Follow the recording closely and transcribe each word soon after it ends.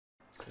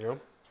Yeah.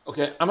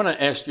 Okay, I'm going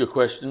to ask you a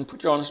question,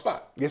 put you on the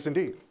spot. Yes,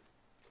 indeed.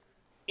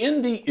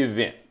 In the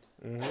event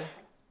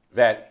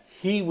that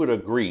he would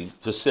agree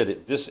to sit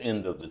at this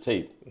end of the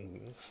table,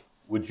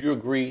 would you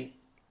agree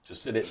to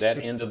sit at that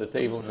end of the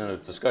table and then a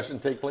discussion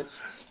take place?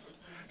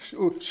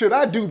 Should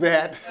I do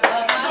that?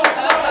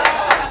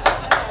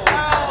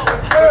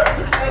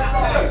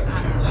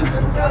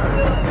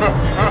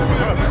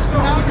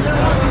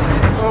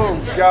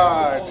 Oh,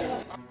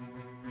 God.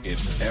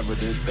 It's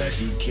evident that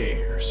he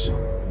cares.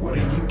 What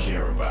do you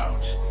care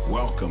about?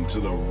 Welcome to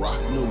the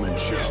Rock Newman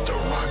Show. It's the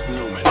Rock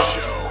Newman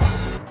Show.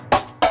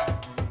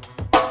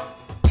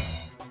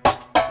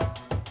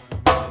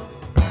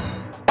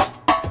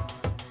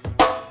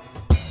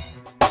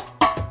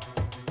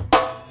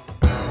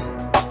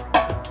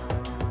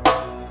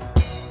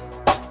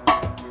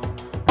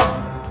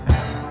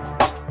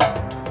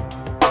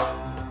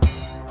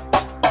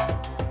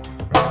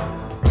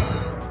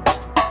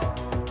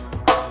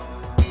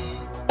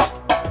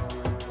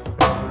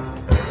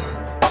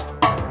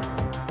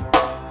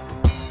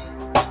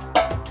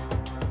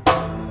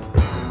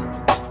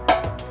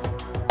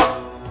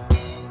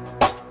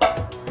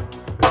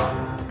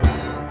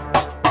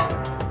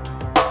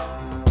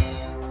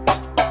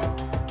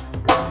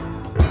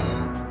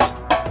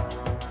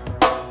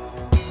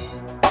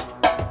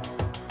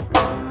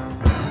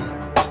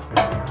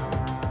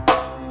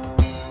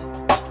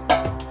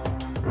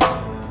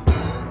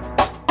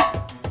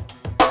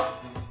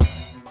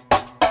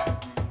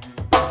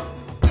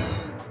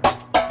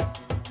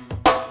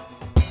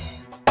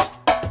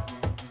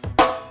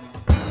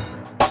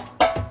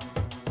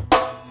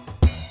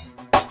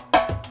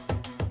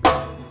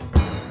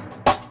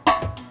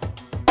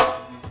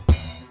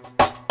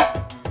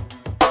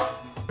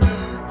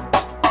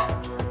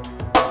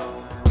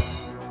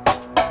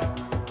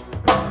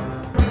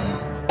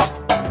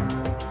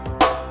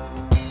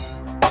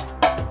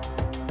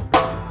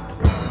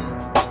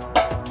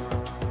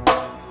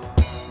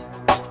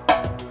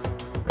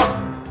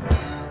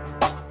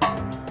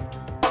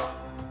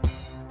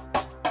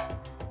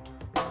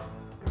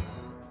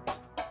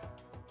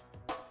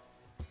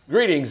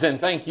 Greetings and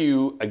thank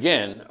you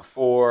again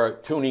for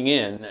tuning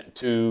in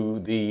to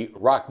the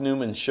Rock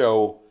Newman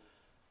Show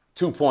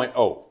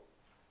 2.0.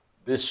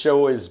 This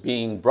show is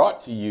being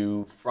brought to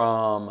you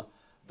from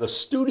the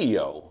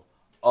studio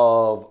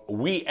of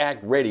We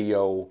Act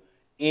Radio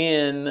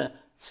in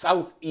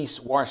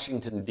Southeast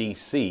Washington,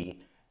 D.C.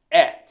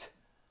 at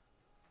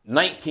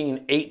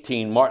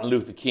 1918 Martin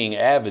Luther King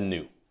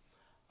Avenue.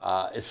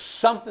 It's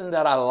something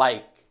that I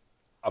like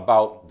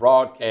about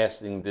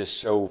broadcasting this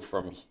show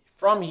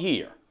from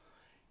here.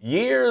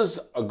 Years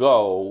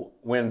ago,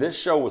 when this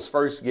show was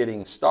first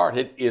getting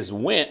started, is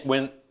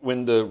when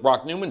the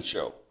Rock Newman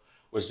Show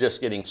was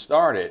just getting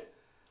started,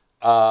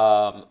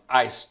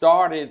 I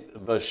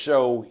started the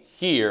show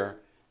here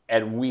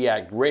at We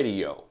Act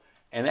Radio.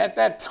 And at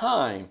that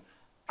time,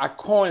 I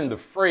coined the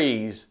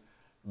phrase,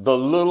 the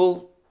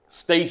little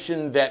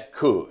station that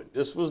could.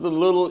 This was the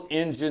little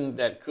engine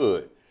that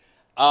could.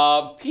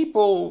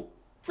 People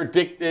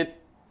predicted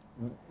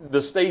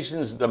the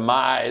station's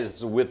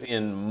demise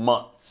within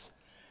months.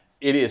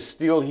 It is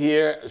still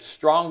here,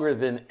 stronger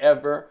than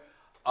ever.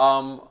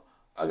 A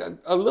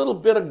little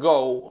bit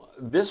ago,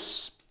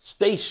 this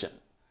station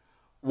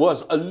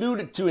was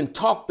alluded to and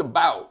talked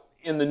about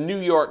in the New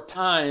York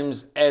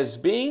Times as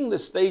being the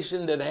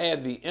station that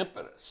had the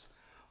impetus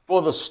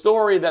for the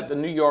story that the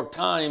New York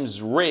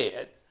Times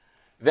read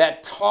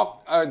that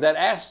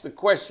asked the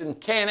question,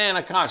 can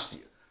Anacostia,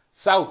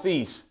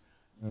 Southeast,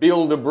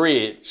 build a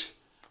bridge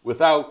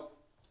without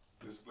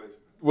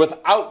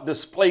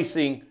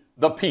displacing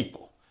the people?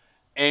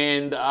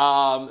 And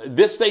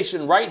this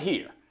station right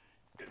here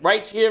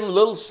in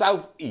Little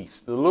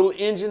Southeast, the little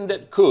engine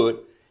that could,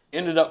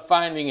 ended up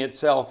finding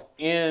itself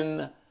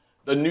in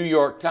the New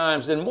York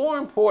Times. And more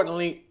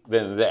importantly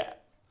than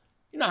that,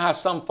 you know how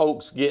some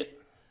folks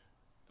get,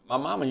 my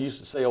mama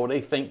used to say, oh,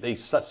 they think they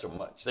such a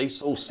much, they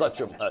so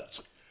such a much.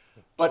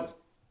 But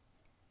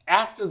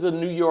after the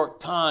New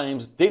York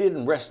Times, they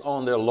didn't rest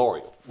on their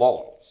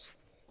laurels.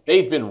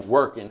 They've been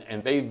working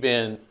and they've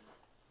been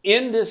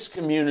in this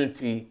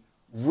community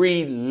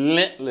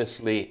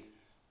relentlessly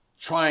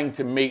trying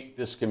to make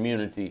this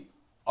community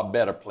a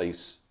better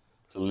place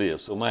to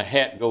live. So my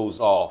hat goes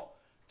off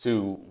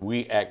to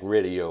We Act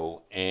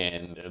Radio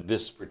and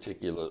this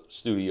particular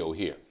studio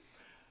here.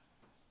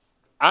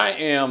 I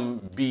am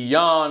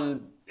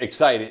beyond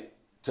excited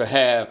to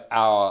have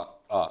our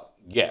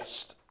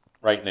guest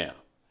right now.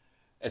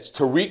 It's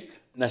Tariq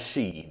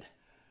Nasheed.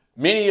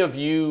 Many of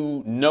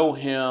you know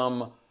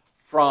him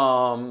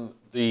from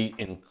the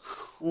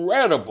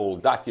incredible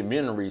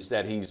documentaries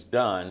that he's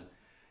done,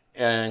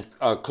 and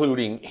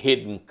including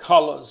Hidden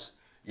Colors.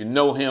 You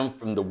know him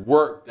from the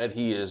work that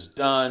he has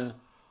done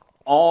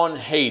on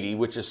Haiti,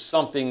 which is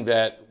something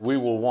that we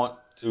will want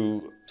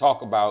to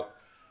talk about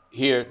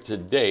here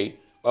today.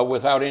 But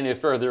without any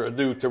further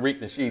ado, Tariq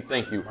Nasheed,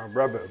 thank you. My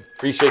brother.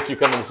 Appreciate you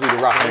coming to see the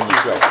Rock Newman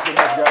Show. Thank you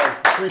so much, guys.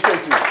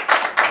 Appreciate you.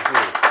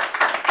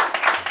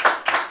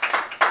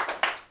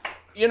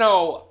 You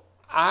know,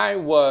 I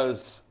woke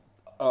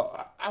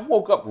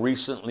up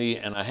recently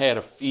and I had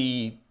a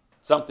feed,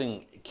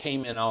 something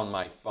came in on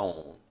my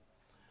phone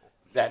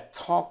that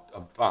talked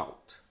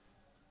about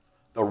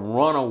the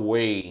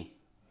runaway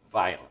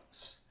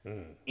violence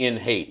in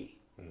Haiti.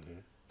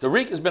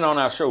 Tariq has been on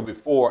our show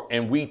before,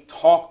 and we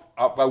talked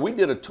about, we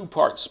did a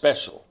 2-part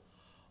special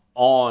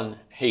on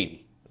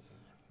Haiti.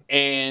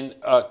 And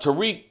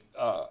Tariq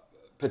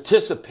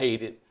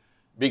participated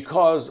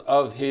because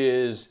of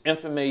his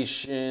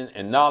information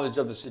and knowledge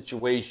of the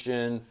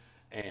situation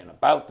and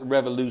about the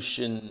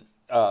revolution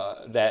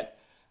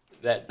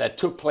that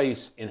took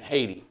place in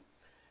Haiti,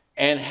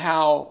 and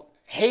how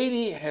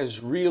Haiti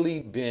has really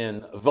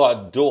been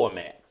the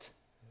doormat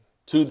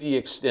to the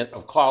extent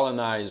of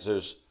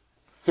colonizers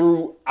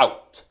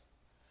throughout.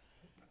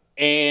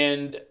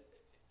 And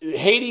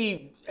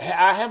Haiti,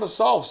 I have a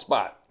soft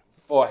spot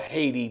for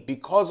Haiti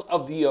because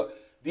of the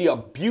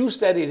abuse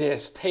that it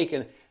has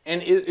taken.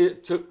 And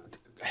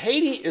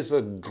Haiti is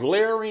a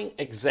glaring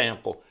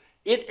example.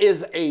 It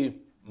is a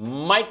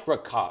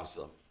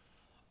microcosm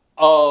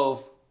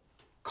of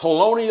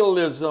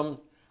colonialism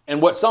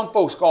and what some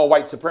folks call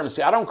white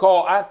supremacy.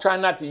 I try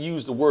not to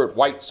use the word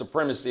white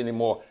supremacy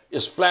anymore.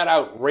 It's flat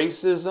out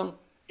racism.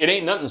 It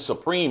ain't nothing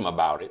supreme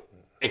about it,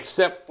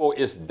 except for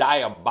its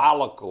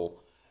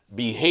diabolical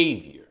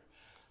behavior.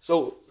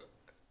 So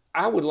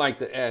I would like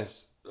to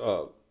ask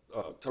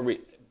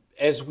Tariq,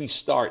 as we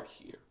start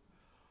here,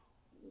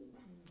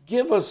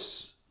 give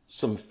us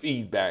some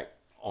feedback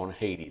on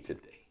Haiti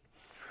today.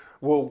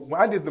 Well, when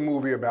I did the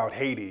movie about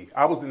Haiti,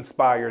 I was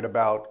inspired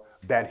about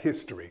that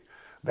history.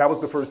 That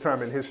was the first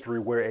time in history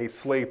where a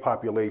slave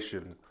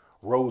population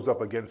rose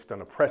up against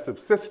an oppressive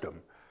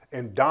system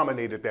and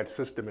dominated that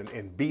system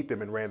and beat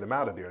them and ran them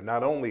out of there.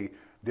 Not only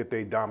did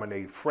they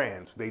dominate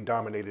France, they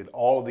dominated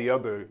all the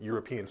other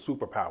European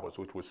superpowers,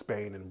 which was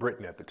Spain and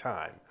Britain at the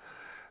time.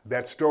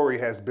 That story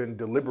has been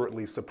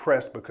deliberately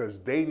suppressed because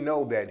they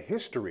know that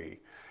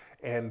history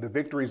and the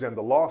victories and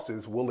the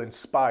losses will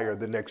inspire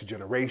the next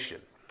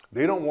generation.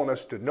 They don't want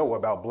us to know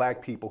about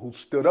black people who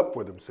stood up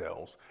for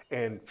themselves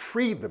and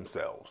freed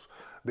themselves.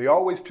 They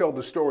always tell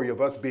the story of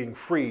us being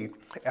free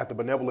at the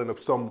benevolence of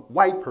some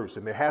white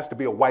person. There has to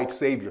be a white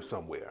savior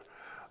somewhere.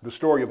 The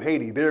story of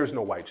Haiti, there's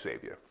no white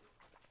savior.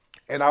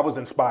 And I was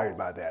inspired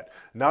by that.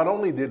 Not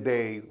only did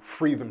they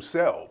free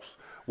themselves,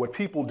 what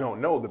people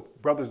don't know, the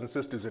brothers and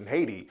sisters in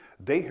Haiti,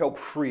 they helped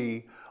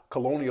free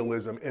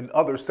colonialism in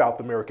other South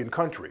American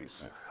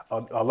countries.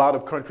 A lot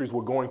of countries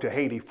were going to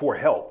Haiti for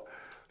help.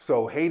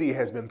 So Haiti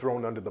has been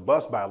thrown under the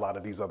bus by a lot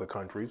of these other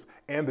countries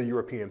and the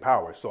European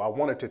powers. So I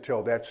wanted to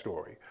tell that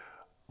story.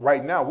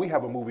 Right now, we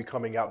have a movie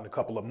coming out in a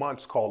couple of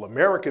months called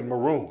American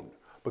Maroon,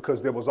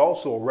 because there was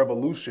also a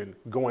revolution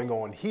going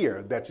on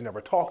here that's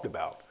never talked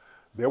about.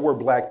 There were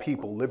black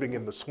people living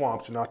in the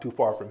swamps not too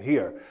far from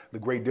here, the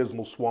Great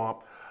Dismal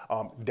Swamp,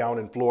 down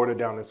in Florida,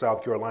 down in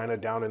South Carolina,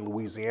 down in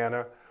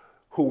Louisiana,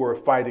 who were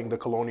fighting the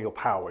colonial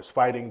powers,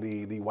 fighting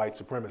the white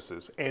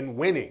supremacists, and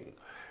winning.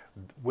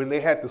 When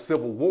they had the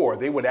Civil War,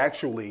 they would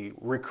actually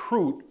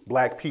recruit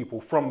black people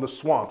from the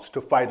swamps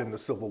to fight in the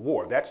Civil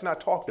War. That's not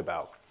talked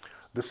about.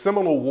 The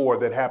Seminole War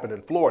that happened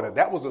in Florida,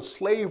 that was a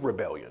slave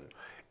rebellion.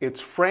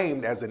 It's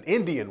framed as an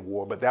Indian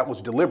war, but that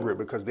was deliberate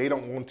because they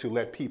don't want to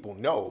let people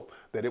know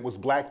that it was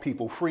black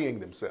people freeing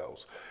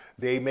themselves.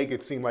 They make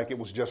it seem like it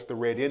was just the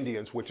Red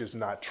Indians, which is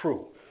not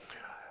true.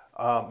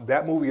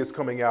 That movie is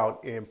coming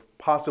out in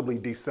possibly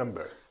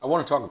December. I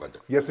want to talk about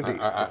that. Yes, indeed.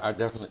 I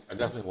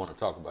definitely want to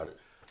talk about it.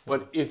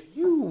 But if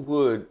you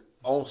would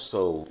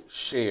also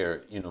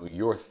share,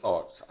 your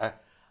thoughts.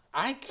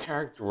 I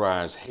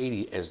characterize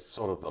Haiti as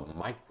sort of the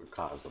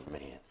microcosm,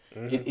 man.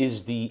 Mm-hmm. It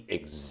is the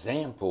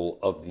example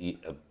of the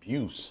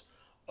abuse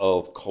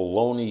of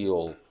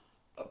colonial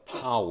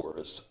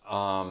powers.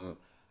 I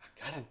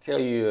gotta tell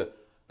you,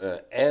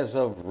 as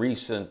of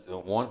recent,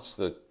 once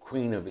the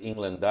Queen of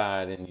England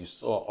died and you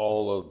saw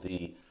all of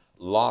the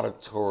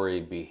laudatory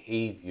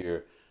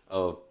behavior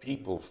of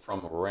people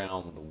from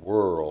around the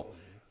world,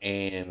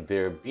 and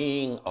there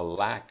being a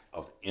lack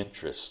of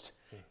interest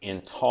in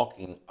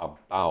talking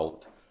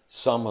about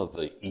some of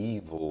the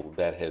evil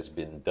that has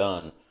been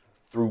done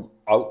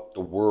throughout the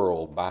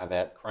world by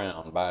that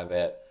crown, by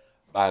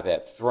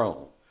that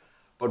throne.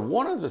 But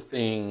one of the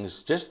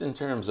things, just in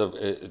terms of,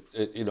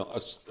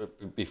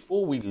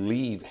 before we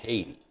leave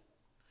Haiti,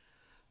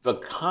 the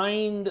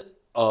kind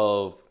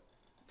of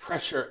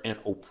pressure and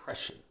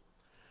oppression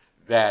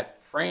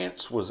that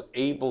France was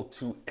able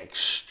to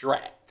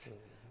extract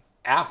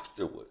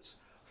afterwards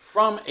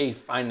from a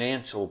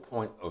financial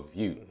point of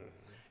view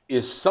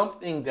is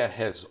something that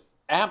has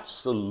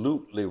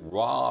absolutely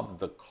robbed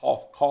the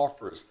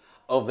coffers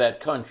of that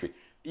country.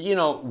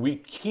 We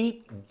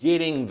keep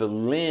getting the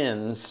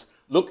lens,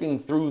 looking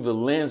through the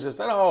lens and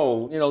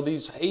saying,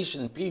 these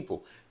Haitian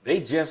people, they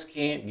just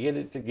can't get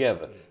it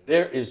together.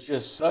 There is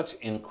just such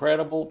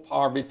incredible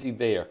poverty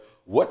there.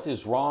 What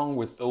is wrong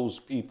with those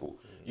people?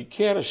 You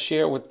care to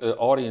share with the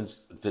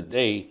audience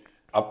today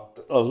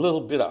a little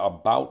bit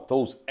about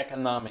those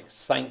economic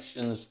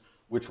sanctions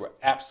which were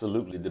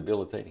absolutely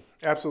debilitating?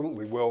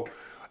 Absolutely. Well,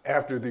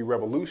 After the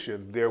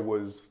revolution, there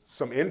was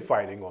some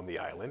infighting on the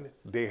island.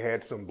 They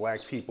had some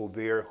black people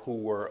there who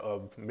were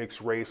of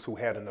mixed race who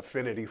had an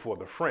affinity for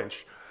the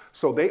French.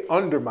 So they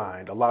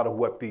undermined a lot of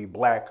what the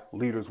black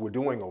leaders were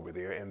doing over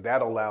there, and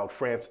that allowed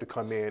France to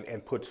come in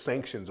and put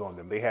sanctions on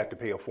them. They had to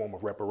pay a form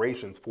of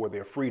reparations for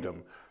their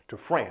freedom to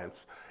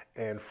France,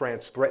 and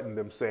France threatened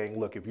them saying,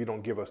 look, if you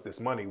don't give us this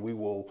money, we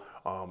will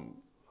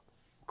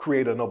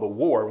create another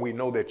war. We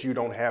know that you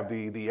don't have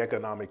the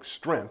economic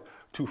strength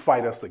to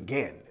fight us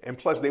again. And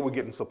plus they were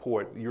getting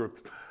support.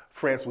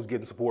 France was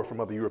getting support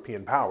from other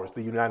European powers.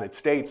 The United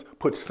States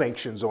put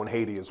sanctions on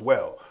Haiti as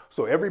well.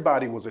 So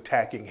everybody was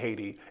attacking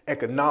Haiti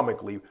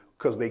economically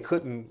because they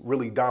couldn't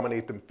really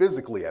dominate them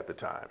physically at the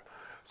time.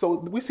 So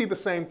we see the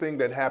same thing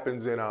that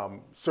happens in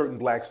certain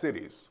black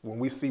cities. When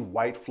we see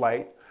white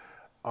flight,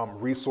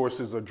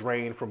 resources are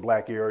drained from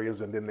black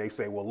areas, and then they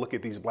say, well, look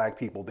at these black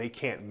people. They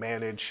can't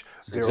manage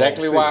their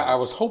exactly own why cities. I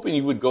was hoping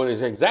you would go there.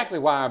 It's exactly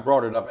why I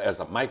brought it up as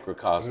a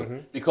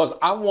microcosm, because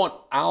I want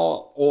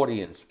our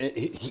audience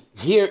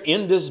here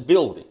in this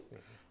building,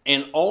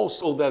 and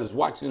also that is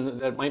watching,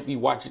 that might be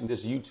watching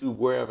this YouTube,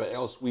 wherever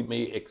else we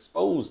may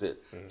expose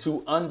it,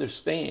 to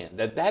understand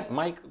that that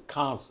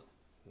microcosm,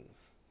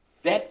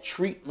 that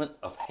treatment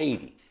of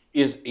Haiti,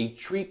 is a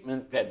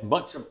treatment that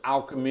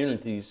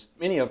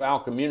many of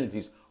our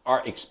communities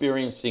are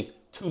experiencing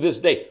to this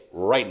day,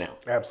 right now.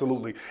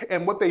 Absolutely.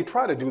 And what they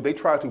try to do, they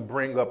try to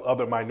bring up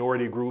other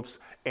minority groups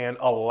and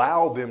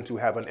allow them to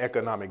have an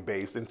economic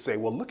base and say,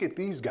 well, look at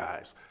these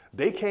guys.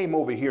 They came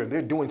over here and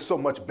they're doing so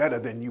much better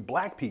than you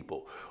black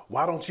people.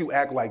 Why don't you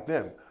act like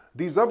them?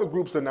 These other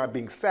groups are not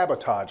being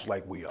sabotaged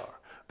like we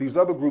are. These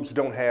other groups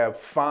don't have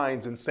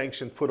fines and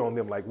sanctions put on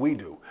them like we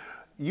do.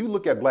 You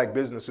look at black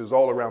businesses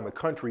all around the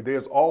country,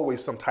 there's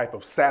always some type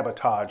of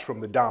sabotage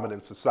from the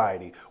dominant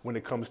society when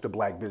it comes to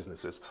black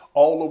businesses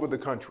all over the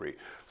country.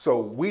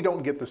 So we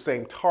don't get the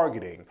same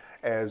targeting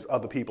as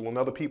other people, and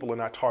other people are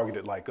not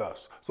targeted like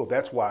us. So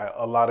that's why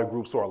a lot of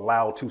groups are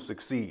allowed to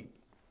succeed.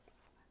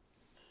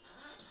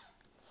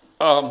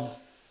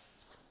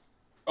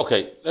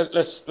 Okay,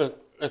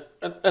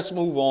 let's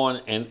move on,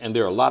 and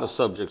there are a lot of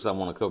subjects I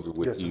want to cover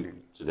with you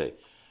today.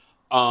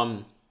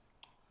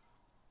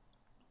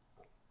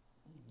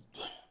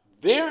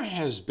 There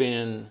has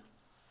been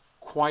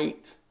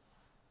quite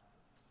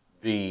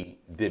the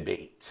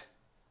debate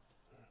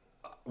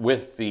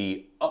with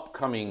the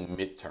upcoming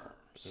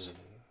midterms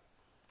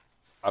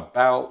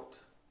about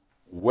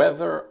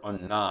whether or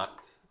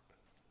not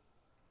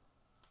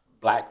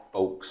black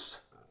folks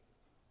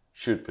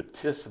should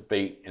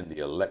participate in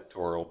the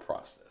electoral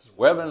process,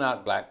 whether or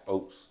not black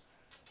folks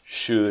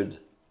should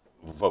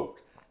vote.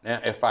 Now,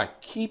 if I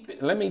keep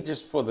it, let me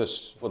just, for the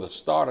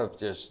start of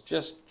this,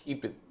 just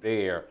keep it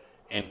there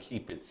and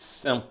keep it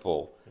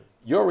simple.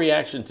 Your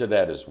reaction to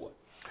that is what?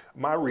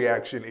 My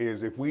reaction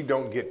is if we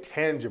don't get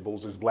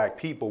tangibles as black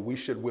people, we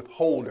should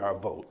withhold our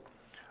vote.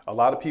 A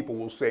lot of people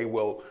will say,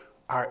 well,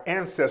 our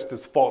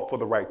ancestors fought for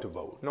the right to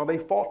vote. No, they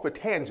fought for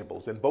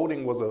tangibles, and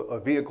voting was a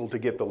vehicle to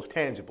get those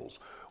tangibles.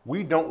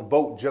 We don't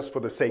vote just for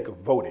the sake of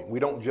voting. We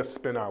don't just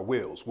spin our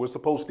wheels. We're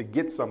supposed to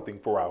get something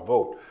for our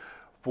vote.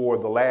 For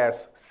the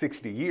last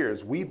 60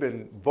 years, we've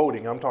been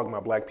voting. I'm talking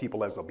about black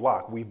people as a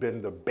bloc. We've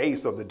been the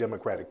base of the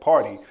Democratic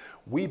Party.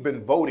 We've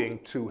been voting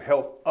to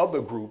help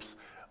other groups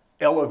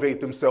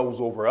elevate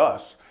themselves over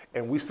us.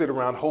 And we sit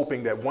around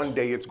hoping that one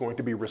day it's going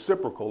to be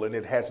reciprocal, and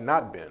it has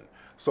not been.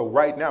 So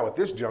right now, at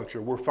this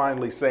juncture, we're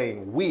finally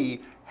saying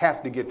we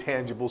have to get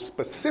tangibles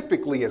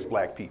specifically as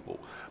black people.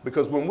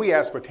 Because when we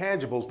ask for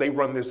tangibles, they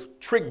run this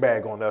trick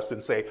bag on us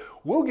and say,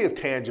 we'll give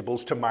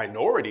tangibles to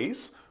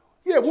minorities.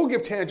 Yeah, we'll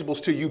give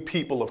tangibles to you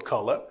people of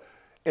color.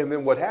 And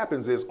then what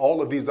happens is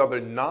all of these other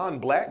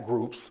non-black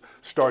groups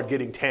start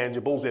getting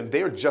tangibles, and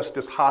they're just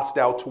as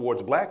hostile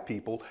towards black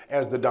people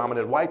as the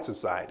dominant white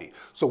society.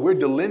 So we're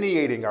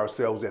delineating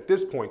ourselves at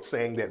this point,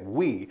 saying that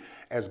we,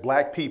 as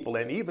black people,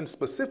 and even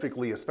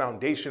specifically as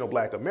foundational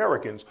black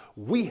Americans,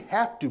 we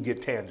have to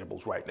get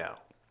tangibles right now.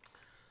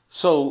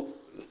 So,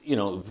 you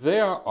know,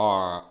 there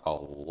are a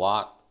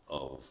lot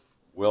of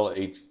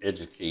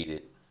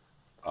well-educated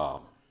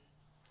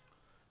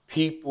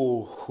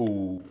people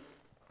who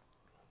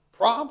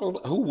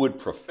would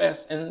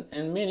profess,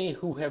 and many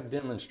who have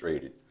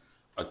demonstrated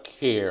a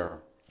care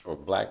for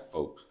black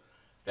folks,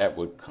 that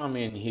would come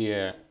in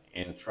here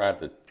and try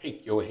to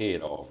take your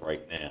head off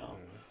right now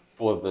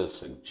for the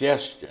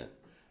suggestion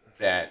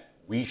that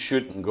we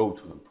shouldn't go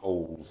to the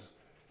polls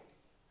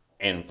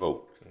and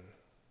vote.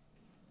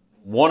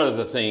 One of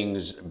the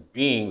things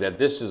being that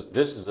this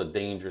is a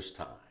dangerous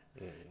time,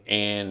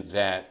 and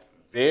that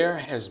there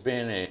has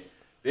been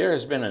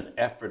an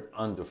effort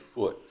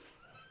underfoot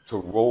to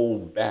roll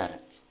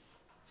back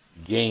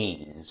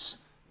gains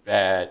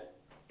that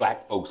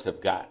black folks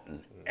have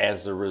gotten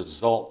as a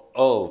result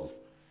of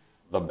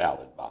the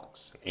ballot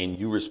box. And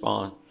you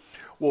respond?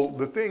 Well,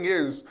 the thing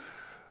is,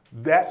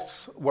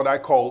 that's what I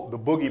call the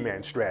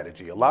boogeyman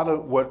strategy. A lot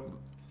of what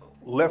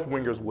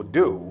left-wingers will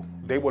do,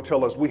 they will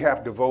tell us we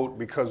have to vote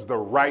because the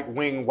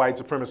right-wing white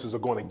supremacists are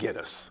going to get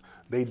us.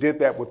 They did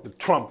that with the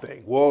Trump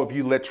thing. Well, if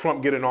you let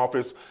Trump get in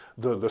office,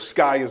 the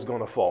sky is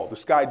going to fall. The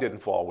sky didn't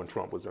fall when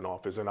Trump was in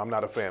office, and I'm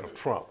not a fan of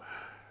Trump.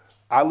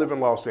 I live in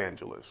Los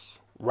Angeles.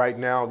 Right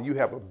now, you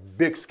have a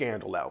big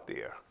scandal out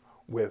there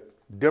with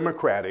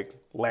Democratic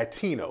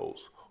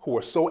Latinos who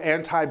are so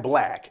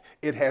anti-black,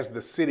 it has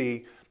the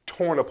city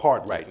torn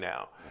apart right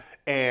now.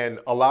 And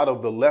a lot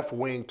of the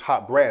left-wing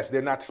top brass,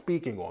 they're not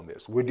speaking on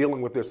this. We're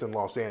dealing with this in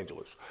Los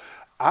Angeles.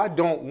 I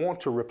don't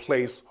want to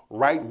replace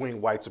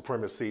right-wing white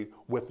supremacy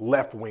with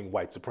left-wing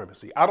white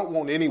supremacy. I don't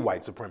want any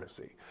white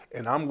supremacy.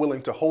 And I'm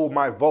willing to hold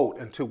my vote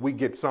until we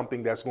get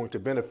something that's going to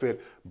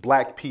benefit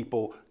black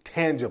people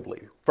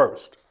tangibly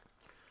first.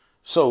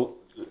 So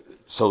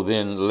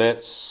then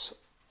let's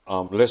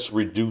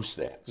reduce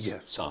that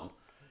some.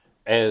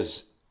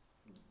 As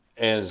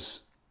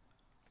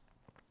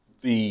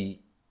the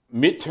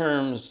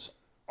midterms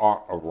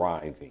are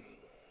arriving,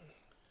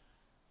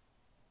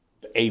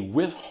 a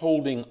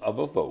withholding of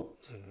a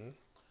vote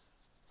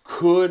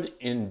could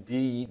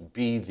indeed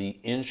be the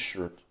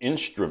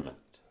instrument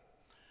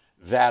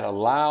that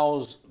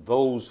allows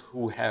those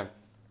who have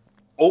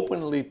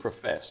openly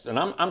professed, and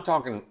I'm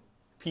talking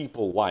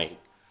people like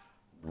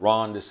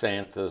Ron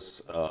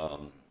DeSantis,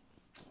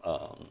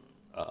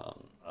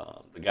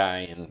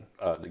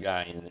 the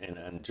guy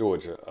in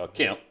Georgia,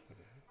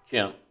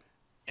 Kemp,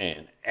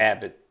 and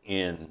Abbott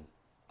in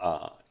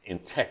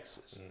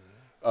Texas.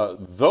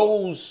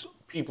 Those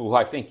people who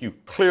I think you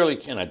clearly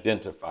can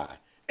identify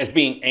as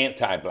being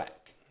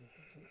anti-black,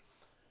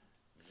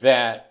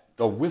 that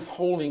the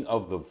withholding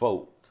of the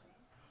vote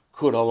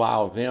could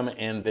allow them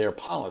and their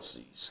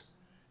policies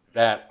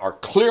that are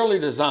clearly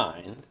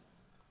designed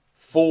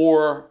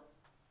for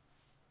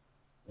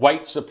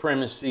white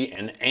supremacy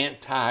and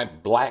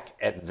anti-black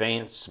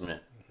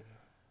advancement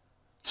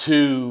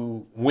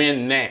to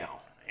win now.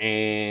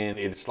 And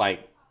it's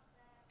like,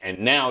 and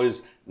now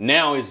is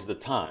the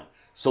time.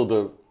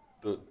 So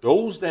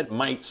those that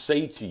might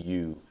say to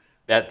you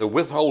that the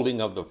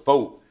withholding of the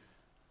vote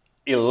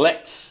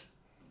elects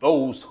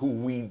those who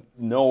we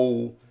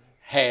know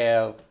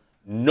have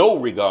no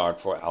regard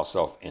for our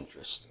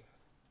self-interest,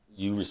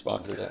 you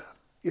respond to that?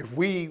 If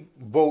we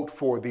vote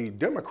for the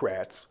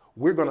Democrats,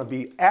 we're going to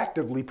be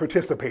actively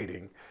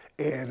participating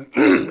in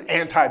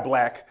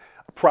anti-black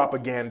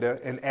propaganda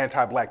and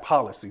anti-black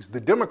policies.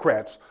 The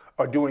Democrats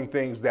are doing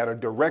things that are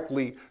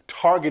directly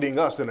targeting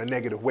us in a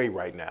negative way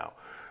right now.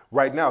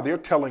 Right now, they're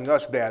telling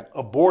us that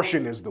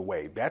abortion is the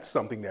way. That's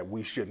something that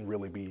we shouldn't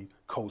really be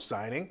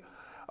co-signing.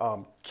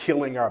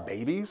 Killing our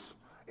babies.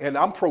 And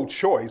I'm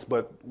pro-choice,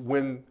 but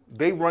when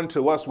they run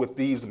to us with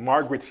these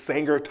Margaret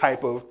Sanger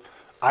type of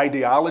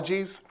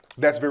ideologies,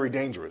 that's very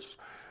dangerous.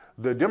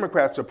 The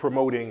Democrats are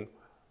promoting.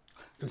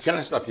 Can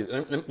I stop you?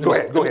 Go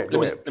ahead.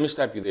 Let me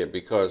stop you there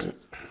because,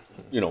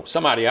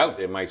 somebody out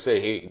there might say,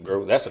 hey,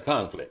 bro, that's a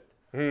conflict.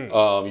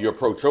 You're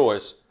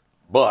pro-choice,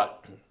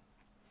 but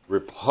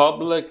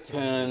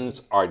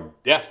Republicans are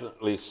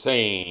definitely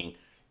saying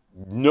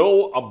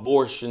no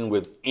abortion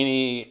with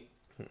any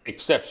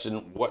exception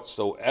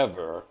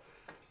whatsoever.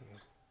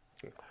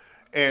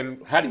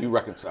 And how do you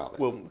reconcile that?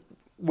 Well,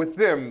 with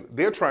them,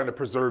 they're trying to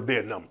preserve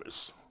their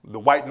numbers. The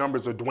white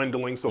numbers are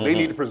dwindling, so they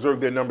need to preserve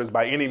their numbers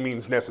by any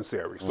means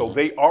necessary. So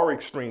they are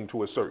extreme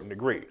to a certain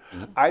degree.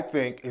 I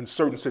think in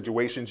certain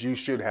situations, you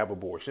should have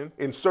abortion.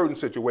 In certain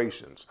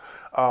situations,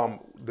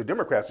 the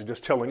Democrats are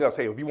just telling us,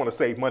 hey, if you want to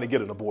save money,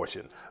 get an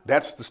abortion.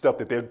 That's the stuff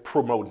that they're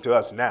promoting to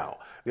us now.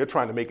 They're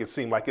trying to make it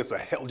seem like it's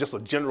just a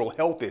general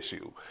health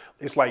issue.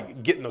 It's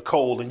like getting a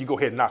cold and you go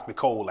ahead and knock the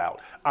cold out.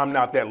 I'm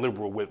not that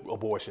liberal with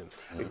abortion.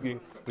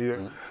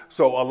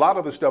 So a lot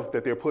of the stuff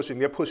that they're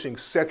pushing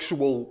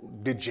sexual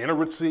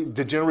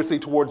degeneracy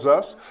towards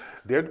us.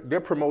 They're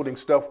promoting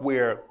stuff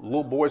where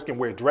little boys can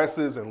wear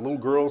dresses and little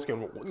girls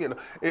can,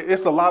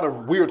 it's a lot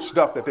of weird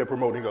stuff that they're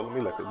promoting. Let me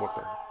let the one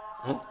thing.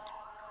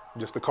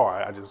 Just the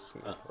car.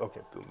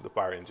 Okay, the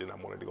fire engine. I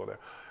wanted to go there.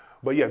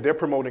 But yeah, they're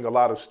promoting a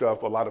lot of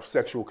stuff, a lot of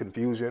sexual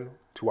confusion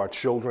to our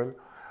children.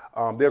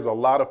 There's a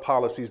lot of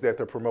policies that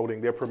they're promoting.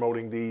 They're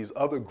promoting these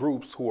other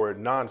groups who are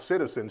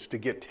non-citizens to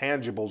get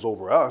tangibles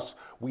over us.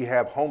 We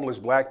have homeless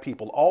black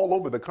people all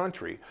over the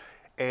country.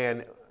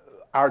 And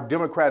our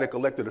Democratic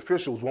elected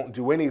officials won't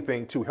do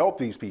anything to help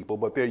these people,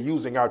 but they're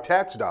using our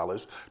tax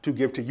dollars to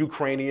give to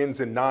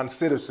Ukrainians and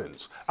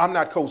non-citizens. I'm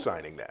not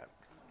co-signing that.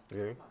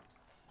 Yeah.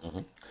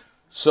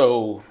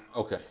 So,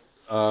 okay.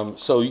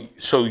 So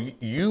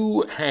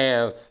you're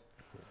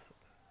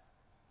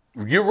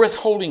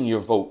withholding your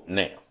vote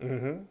now.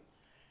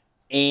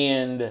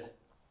 And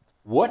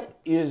what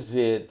is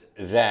it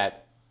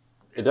that,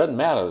 it doesn't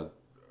matter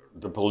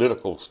the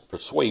political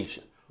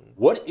persuasion,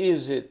 what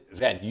is it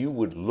that you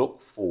would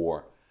look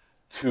for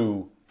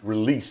to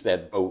release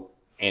that vote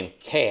and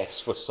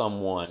cast for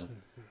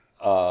someone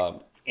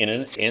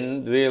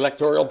in the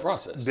electoral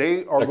process.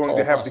 They are going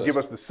to have to give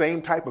us the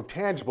same type of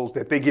tangibles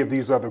that they give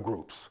these other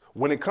groups.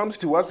 When it comes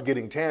to us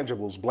getting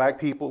tangibles, black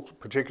people,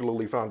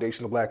 particularly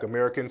foundational black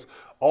Americans,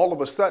 all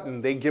of a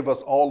sudden they give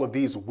us all of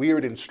these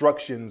weird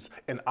instructions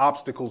and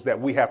obstacles that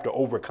we have to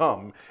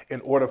overcome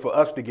in order for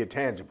us to get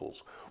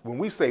tangibles. When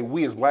we say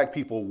we as black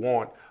people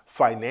want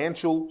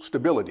financial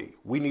stability,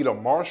 we need a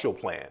Marshall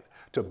Plan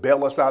to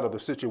bail us out of the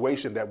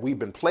situation that we've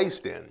been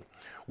placed in.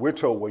 We're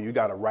told, well, you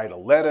got to write a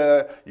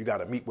letter, you got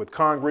to meet with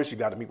Congress, you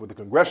got to meet with the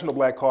Congressional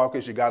Black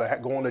Caucus, you got to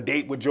go on a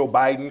date with Joe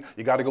Biden,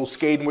 you got to go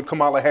skating with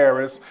Kamala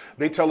Harris.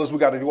 They tell us we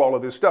got to do all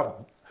of this stuff.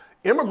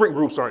 Immigrant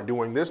groups aren't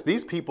doing this.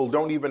 These people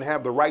don't even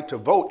have the right to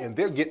vote, and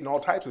they're getting all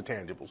types of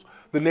tangibles.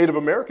 The Native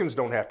Americans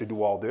don't have to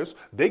do all this.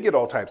 They get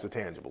all types of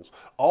tangibles.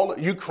 All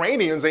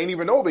Ukrainians ain't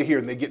even over here,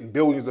 and they're getting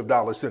billions of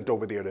dollars sent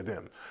over there to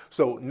them.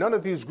 So none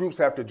of these groups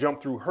have to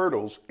jump through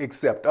hurdles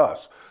except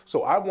us.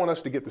 So I want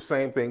us to get the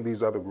same thing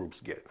these other groups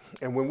get.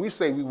 And when we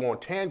say we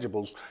want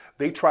tangibles,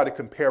 they try to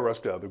compare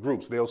us to other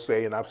groups. They'll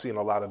say, and I've seen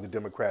a lot of the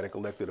Democratic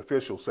elected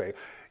officials say,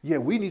 yeah,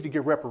 we need to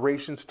give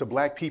reparations to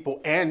black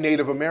people and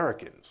Native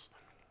Americans.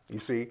 You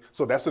see?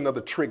 So that's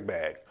another trick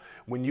bag.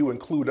 When you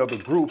include other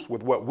groups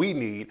with what we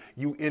need,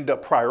 you end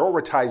up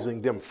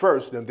prioritizing them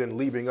first and then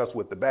leaving us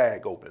with the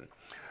bag open.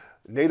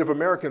 Native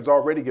Americans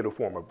already get a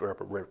form of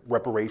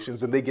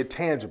reparations, and they get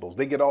tangibles.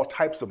 They get all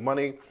types of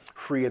money,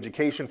 free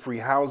education, free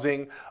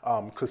housing,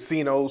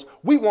 casinos.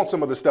 We want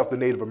some of the stuff the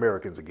Native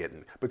Americans are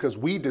getting because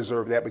we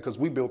deserve that because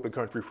we built the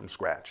country from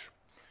scratch.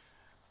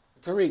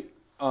 Tariq,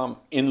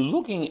 in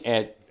looking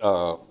at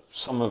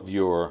some of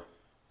your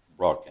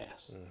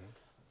broadcasts,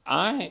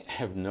 I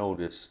have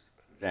noticed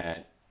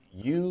that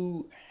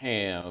you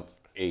have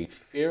a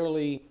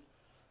fairly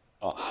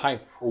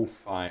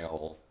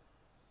high-profile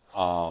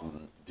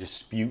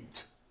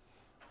dispute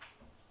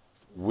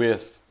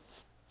with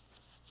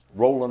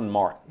Roland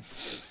Martin.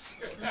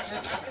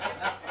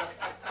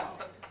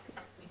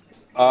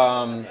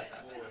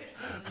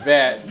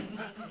 That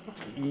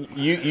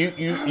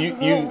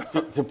you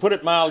to put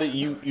it mildly,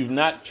 you've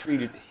not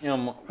treated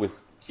him with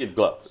kid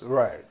gloves.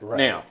 Right.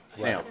 Now.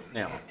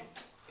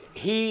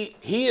 He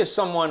is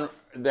someone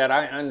that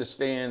I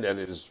understand that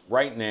is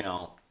right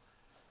now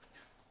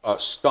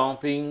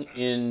stomping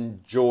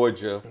in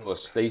Georgia for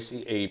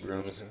Stacey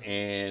Abrams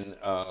and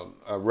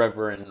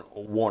Reverend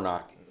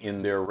Warnock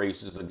in their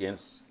races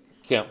against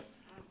Kemp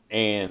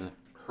and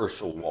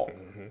Herschel Walker.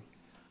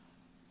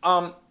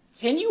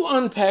 Can you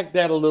unpack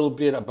that a little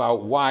bit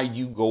about why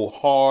you go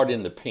hard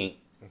in the paint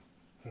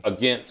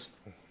against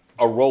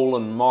a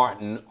Roland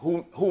Martin,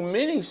 who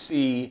many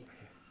see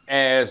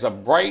as a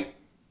bright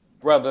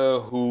brother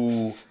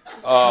who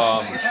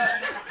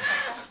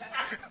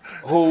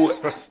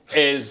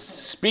is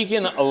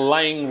speaking a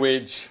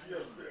language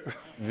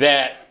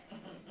that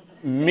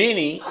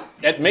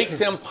makes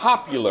him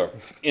popular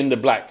in the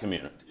black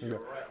community?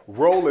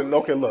 Roland,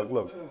 okay,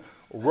 look.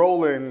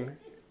 Roland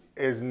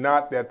is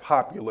not that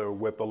popular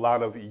with a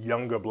lot of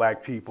younger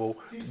black people.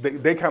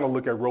 They kind of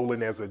look at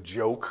Roland as a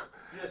joke.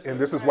 And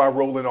this is why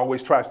Roland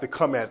always tries to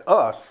come at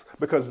us,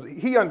 because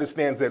he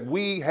understands that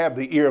we have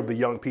the ear of the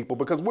young people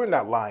because we're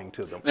not lying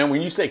to them. And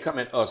when you say come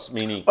at us,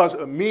 meaning? Us,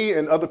 me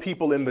and other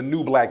people in the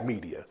new black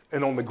media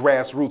and on the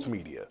grassroots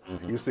media,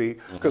 you see?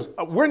 Because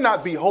we're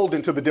not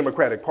beholden to the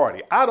Democratic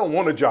Party. I don't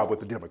want a job with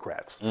the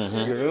Democrats. You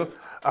know?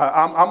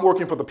 I'm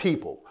working for the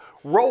people.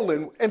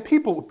 Roland, and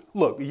people,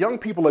 look, young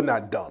people are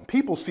not dumb.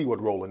 People see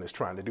what Roland is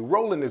trying to do.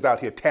 Roland is out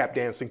here tap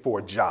dancing for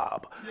a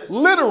job.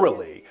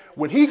 Literally,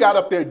 when he got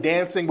up there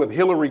dancing with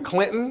Hillary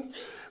Clinton,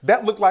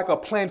 that looked like a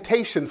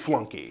plantation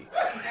flunky.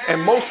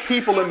 And most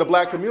people in the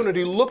black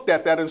community looked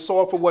at that and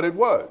saw it for what it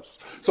was.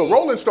 So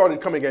Roland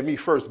started coming at me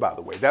first, by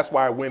the way. That's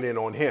why I went in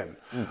on him.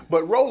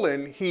 But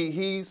Roland,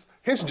 his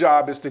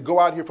job is to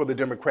go out here for the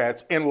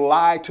Democrats and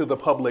lie to the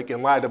public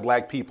and lie to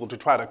black people to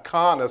try to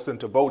con us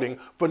into voting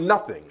for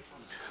nothing.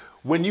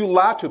 When you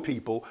lie to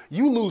people,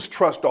 you lose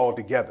trust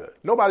altogether.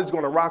 Nobody's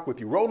going to rock with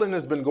you. Roland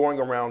has been going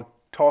around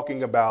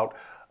talking about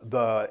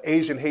the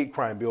Asian hate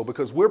crime bill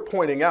because we're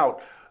pointing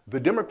out the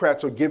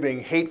Democrats are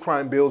giving hate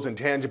crime bills and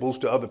tangibles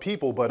to other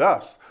people but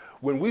us.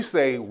 When we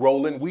say,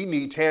 Roland, we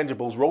need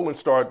tangibles, Roland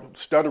starts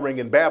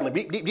stuttering and babbling.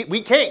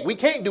 We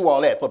can't do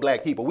all that for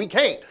black people. We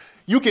can't.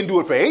 You can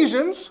do it for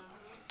Asians.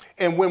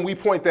 And when we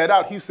point that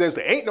out, he says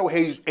there ain't no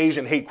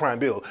Asian hate crime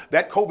bill.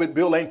 That COVID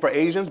bill ain't for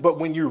Asians, but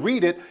when you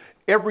read it,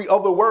 every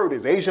other word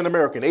is Asian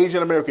American,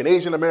 Asian American,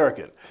 Asian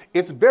American.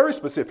 It's very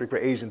specific for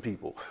Asian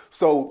people.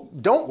 So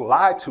don't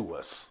lie to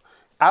us.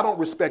 I don't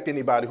respect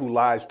anybody who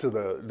lies to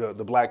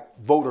the black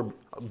voter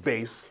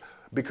base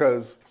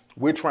because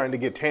we're trying to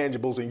get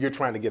tangibles and you're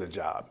trying to get a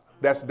job.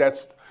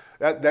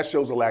 That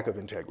shows a lack of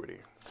integrity.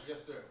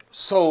 Yes, sir.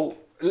 So,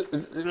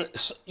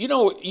 you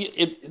know,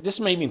 this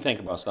made me think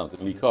about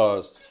something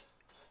because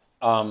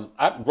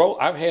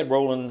I've had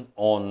Roland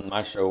on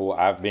my show.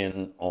 I've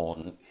been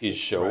on his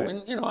show, right.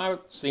 And you know I've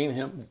seen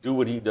him do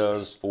what he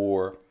does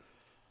for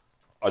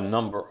a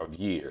number of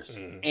years.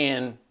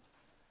 And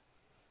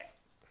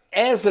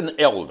as an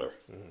elder,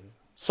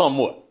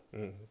 somewhat,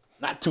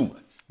 not too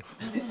much.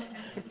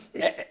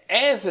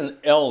 as an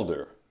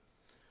elder,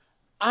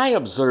 I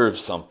observed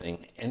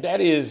something, and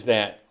that is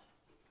that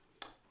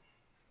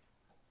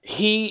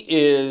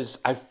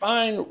I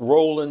find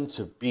Roland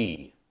to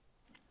be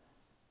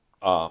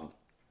a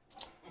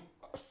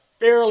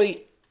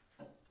fairly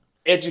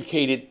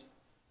educated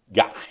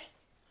guy,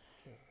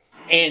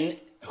 and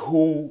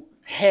who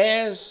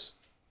has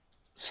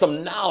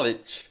some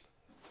knowledge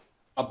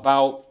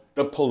about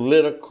the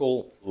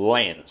political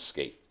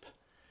landscape.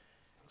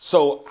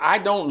 So I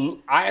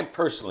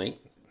personally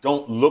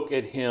don't look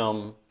at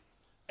him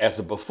as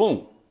a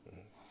buffoon.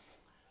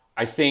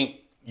 I think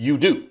you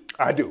do.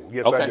 I do.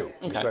 Yes, okay. I do.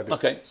 Okay. Yes, I do.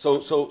 Okay.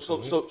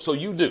 So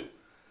you do.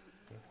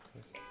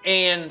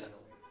 And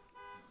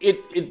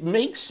it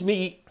makes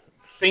me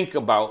think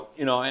about,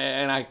 and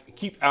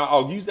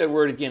I'll use that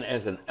word again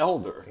as an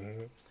elder.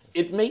 Mm-hmm.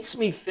 It makes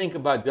me think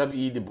about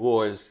W.E. Du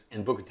Bois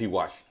and Booker T.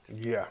 Washington.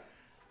 Yeah.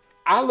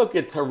 I look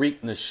at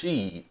Tariq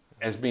Nasheed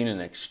as being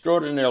an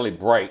extraordinarily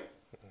bright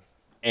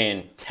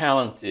and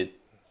talented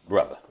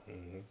brother.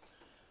 Mm-hmm.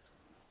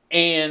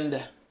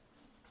 And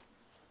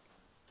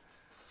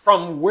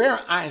from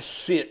where I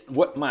sit,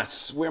 where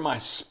my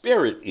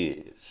spirit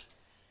is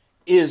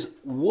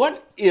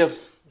what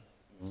if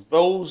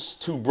those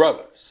two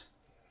brothers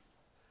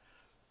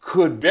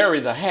could bury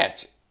the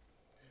hatchet?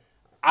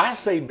 I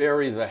say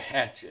bury the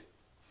hatchet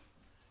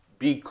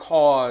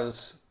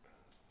because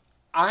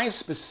I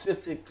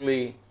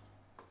specifically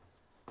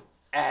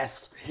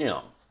asked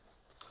him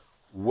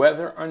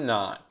whether or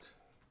not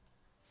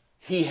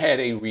he had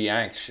a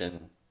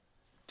reaction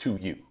to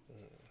you.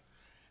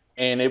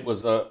 And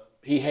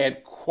he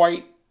had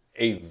quite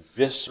a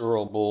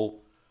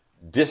visceral,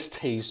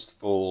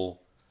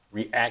 distasteful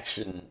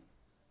reaction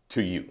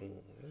to you.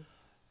 Mm-hmm.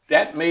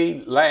 That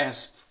may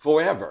last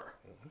forever.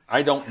 Mm-hmm.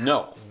 I don't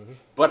know. Mm-hmm.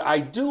 But I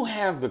do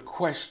have the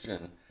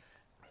question,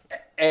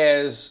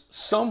 as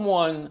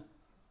someone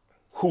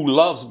who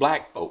loves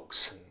black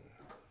folks,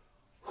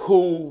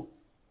 who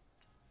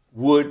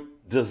would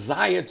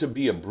desire to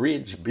be a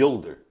bridge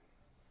builder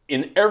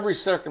in every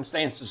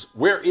circumstances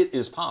where it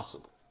is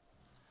possible.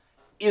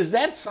 Is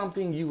that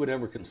something you would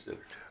ever consider?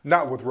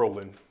 Not with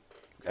Roland.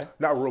 Okay.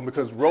 Not Roland,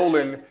 because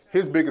Roland,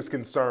 his biggest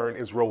concern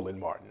is Roland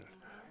Martin.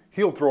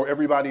 He'll throw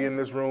everybody in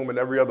this room and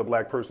every other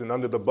black person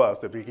under the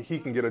bus if he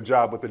can get a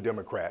job with the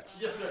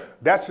Democrats. Yes, sir.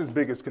 That's his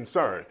biggest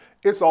concern.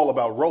 It's all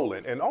about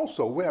Roland. And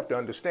also, we have to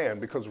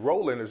understand, because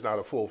Roland is not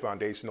a full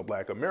foundational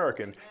black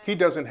American, he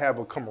doesn't have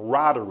a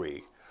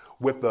camaraderie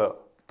with the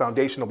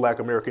foundational black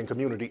American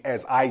community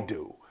as I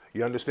do.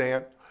 You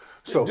understand?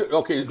 So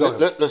okay,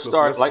 let's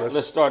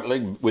start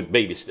with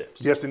baby steps.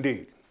 Yes,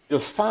 indeed.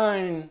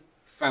 Define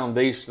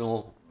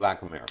foundational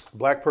black America.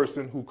 Black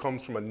person who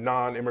comes from a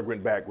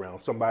non-immigrant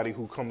background, somebody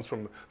who comes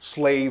from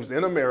slaves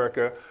in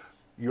America.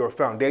 You're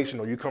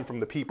foundational. You come from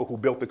the people who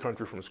built the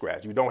country from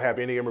scratch. You don't have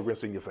any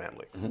immigrants in your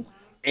family. Mm-hmm.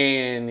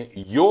 And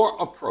your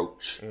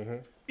approach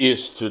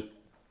is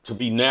to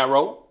be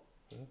narrow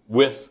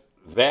with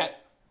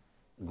that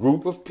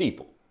group of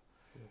people.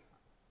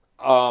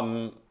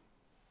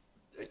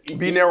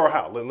 Be narrow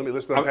how?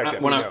 Let's unpack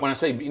that. When I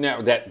say be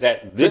narrow,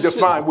 that this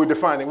we're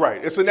defining,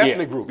 right. It's an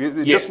ethnic group.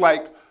 Just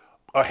like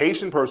a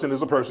Haitian person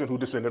is a person who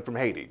descended from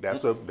Haiti.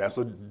 That's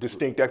a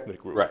distinct ethnic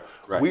group.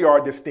 Right. We are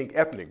a distinct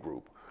ethnic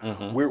group.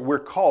 Mm-hmm. We're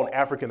called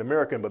African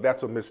American, but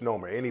that's a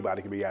misnomer.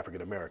 Anybody can be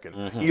African American.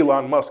 Mm-hmm.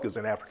 Elon Musk is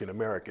an African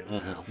American.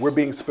 Mm-hmm. We're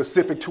being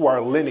specific to our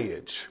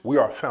lineage. We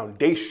are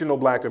foundational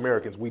black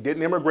Americans. We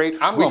didn't immigrate.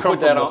 I'm gonna put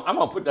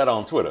that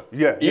on Twitter.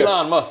 Yeah.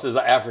 Elon Musk is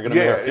an African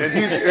American.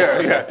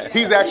 And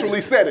he's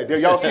actually said it.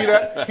 Y'all see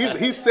that?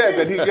 He said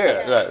that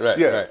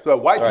Right. So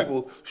white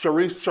people,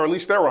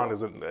 Charlize Theron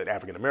is an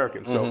African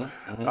American. So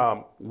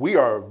we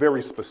are a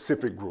very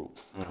specific group.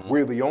 Mm-hmm.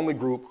 We're the only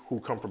group who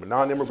come from a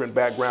non-immigrant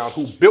background,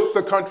 who built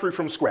the country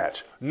from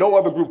scratch. No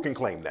other group can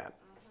claim that.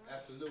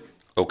 Absolutely.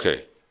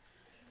 Okay.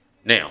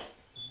 Now,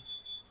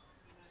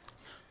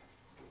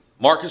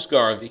 Marcus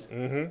Garvey,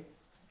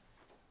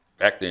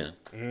 back then,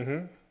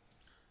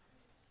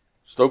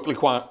 Stokely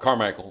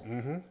Carmichael,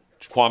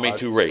 Kwame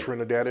Ture,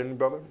 Trinidad and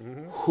brother,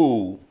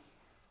 who,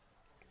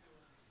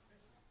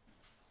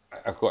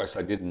 of course,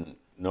 I didn't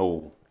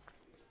know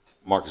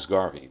Marcus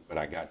Garvey, but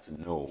I got to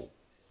know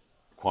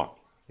Kwame.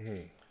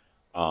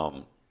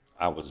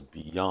 I was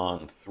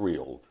beyond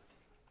thrilled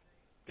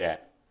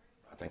that,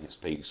 I think it's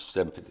page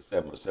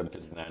 757 or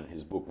 759 in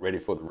his book, Ready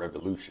for the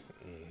Revolution.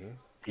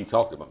 He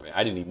talked about me.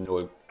 I didn't even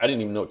know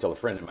it till a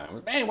friend of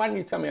mine. Man, why didn't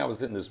you tell me I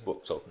was in this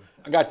book? So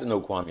I got to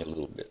know Kwame a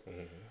little bit.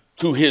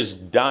 To his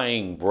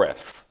dying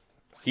breath,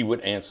 he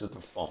would answer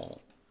the phone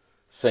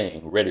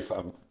saying, ready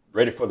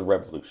for the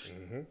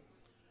revolution.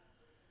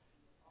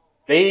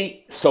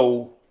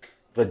 So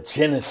the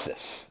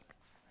genesis,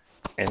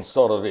 and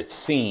sort of it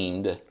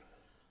seemed,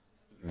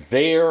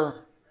 their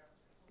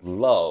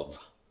love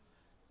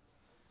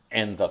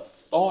and the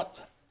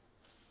thought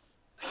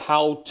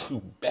how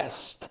to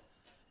best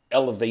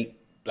elevate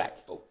black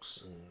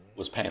folks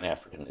was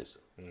Pan-Africanism.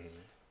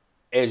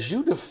 As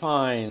you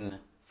define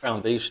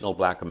foundational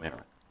black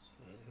Americans,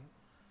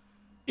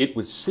 it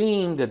would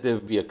seem that there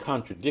would be a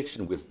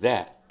contradiction with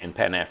that and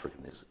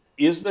Pan-Africanism.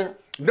 Is there?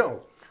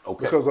 No.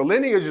 Okay. Because a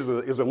lineage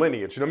is a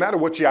lineage, no matter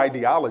what your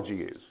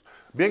ideology is.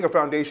 Being a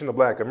foundation of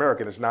Black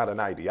American is not an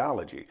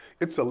ideology.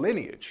 It's a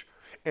lineage.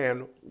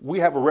 And we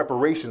have a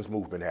reparations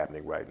movement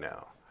happening right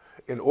now.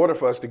 In order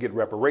for us to get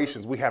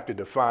reparations, we have to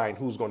define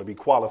who's going to be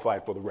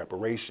qualified for the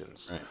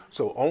reparations. Right.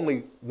 So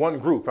only one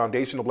group,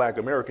 foundational Black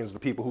Americans, the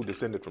people who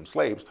descended from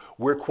slaves,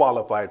 we're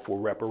qualified for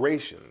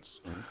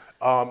reparations.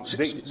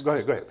 Mm-hmm. Go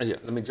ahead. Yeah,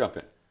 let me jump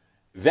in.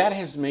 That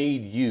has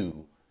made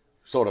you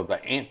sort of the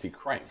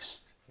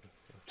Antichrist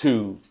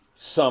to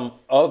some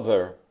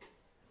other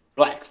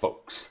Black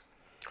folks.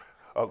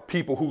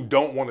 People who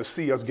don't want to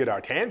see us get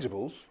our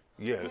tangibles.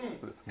 Yeah,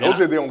 those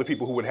are the only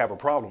people who would have a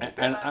problem with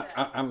that.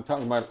 And I'm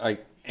talking about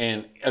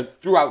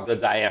throughout the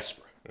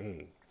diaspora.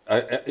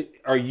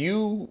 Are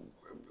you?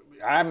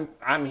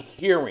 I'm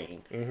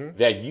hearing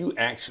that you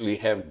actually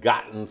have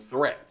gotten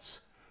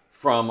threats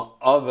from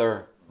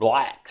other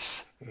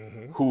Blacks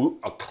who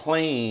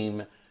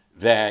claim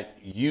that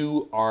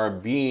you are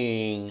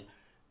being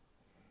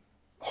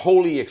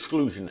wholly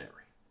exclusionary.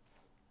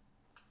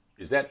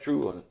 Is that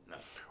true or not?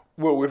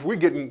 Well, if we're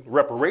getting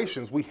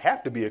reparations, we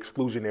have to be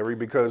exclusionary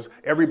because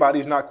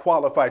everybody's not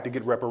qualified to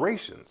get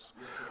reparations.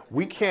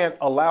 We can't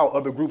allow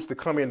other groups to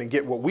come in and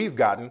get what we've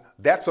gotten.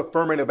 That's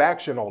affirmative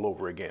action all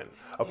over again.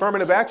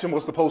 Affirmative action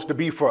was supposed to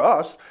be for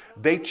us.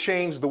 They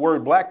changed the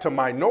word Black to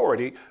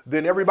minority.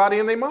 Then everybody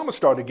and their mama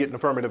started getting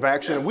affirmative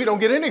action and we don't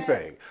get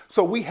anything.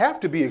 So we have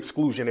to be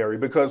exclusionary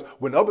because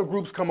when other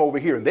groups come over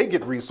here and they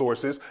get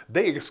resources,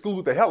 they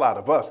exclude the hell out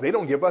of us. They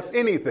don't give us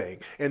anything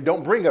and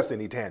don't bring us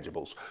any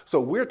tangibles. So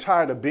we're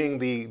tired of being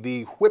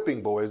the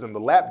whipping boys and the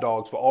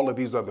lapdogs for all of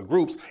these other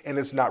groups, and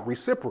it's not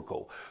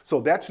reciprocal. So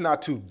that's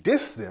not to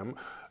diss them.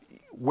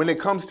 When it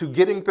comes to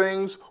getting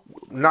things,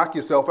 knock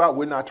yourself out.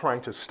 We're not trying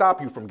to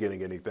stop you from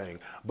getting anything.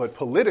 But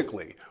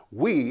politically,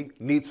 we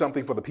need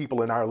something for the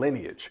people in our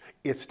lineage.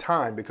 It's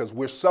time because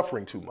we're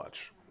suffering too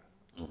much.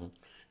 Mm-hmm.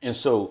 And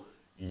so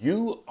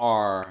you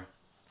are,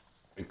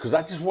 because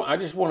I just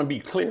want to be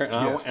clear,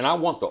 and I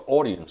want the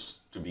audience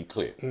to be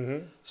clear.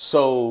 Mm-hmm.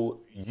 So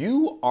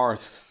you are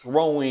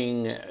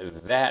throwing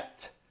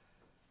that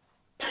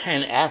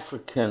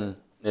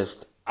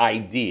Pan-Africanist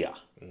idea.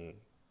 Mm-hmm.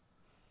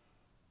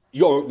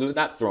 You're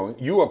not throwing,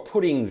 you are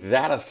putting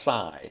that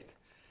aside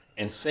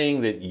and saying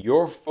that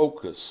your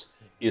focus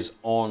is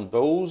on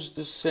those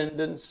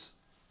descendants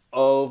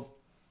of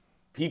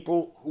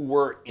people who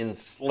were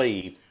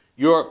enslaved.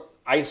 You're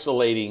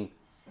isolating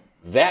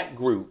that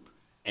group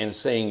and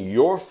saying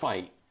your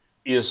fight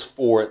is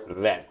for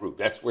that group.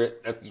 That's where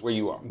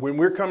you are. When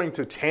we're coming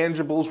to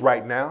tangibles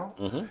right now,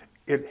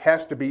 it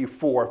has to be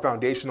for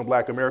foundational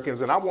Black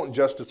Americans, and I want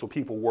justice for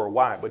people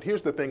worldwide. But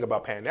here's the thing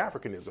about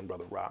Pan-Africanism,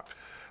 Brother Rock.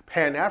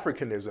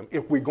 Pan-Africanism,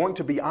 if we're going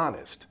to be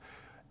honest,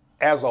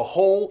 as a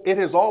whole, it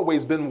has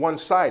always been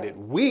one-sided.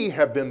 We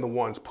have been the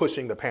ones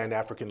pushing the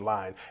Pan-African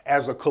line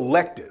as a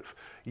collective.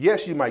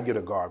 Yes, you might get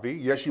a Garvey.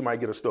 Yes, you might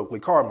get a Stokely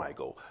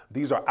Carmichael.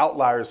 These are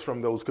outliers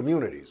from those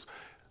communities.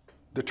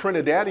 The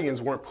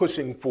Trinidadians weren't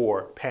pushing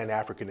for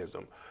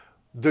Pan-Africanism.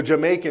 The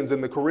Jamaicans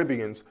and the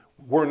Caribbeans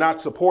were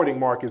not supporting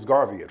Marcus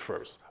Garvey at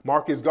first.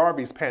 Marcus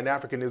Garvey's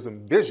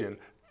Pan-Africanism vision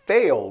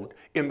failed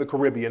in the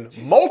Caribbean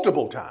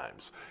multiple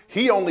times.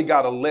 He only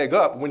got a leg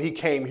up when he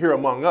came here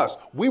among us.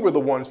 We were the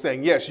ones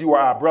saying, yes, you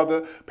are our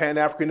brother,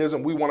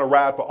 Pan-Africanism, we want to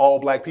ride for all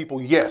Black people.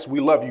 Yes,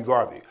 we love you,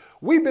 Garvey.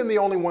 We've been the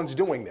only ones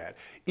doing that.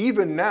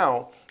 Even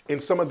now,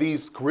 in some of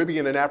these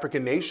Caribbean and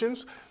African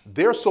nations,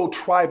 they're so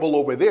tribal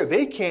over there,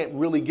 they can't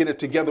really get it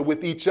together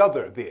with each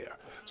other there.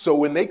 So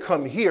when they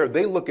come here,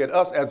 they look at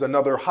us as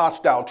another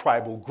hostile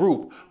tribal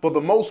group for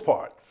the most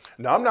part.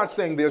 Now, I'm not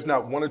saying there's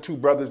not one or two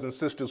brothers and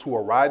sisters who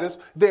are riders.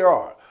 There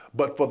are.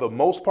 But for the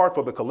most part,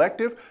 for the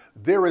collective,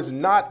 there is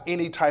not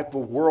any type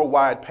of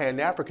worldwide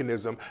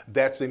Pan-Africanism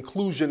that's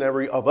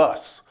inclusionary of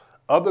us.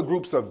 Other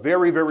groups are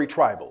very, very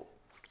tribal.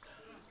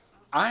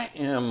 I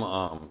am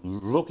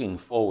looking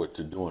forward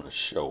to doing a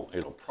show.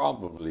 It'll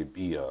probably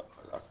be a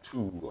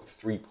 2 or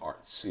 3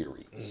 part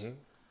series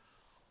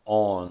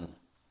on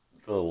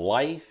the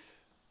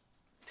life,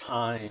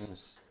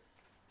 times,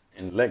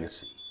 and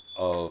legacy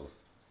of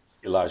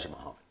Elijah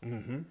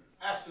Muhammad.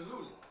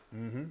 Absolutely.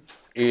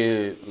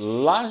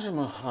 Elijah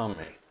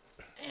Muhammad,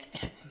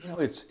 you know,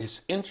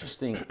 it's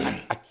interesting.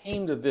 I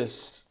came to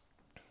this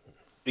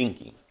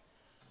thinking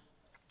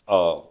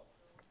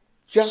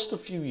just a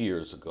few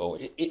years ago.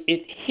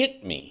 It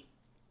hit me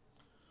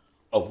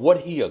of what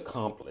he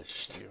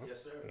accomplished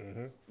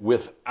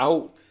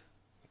without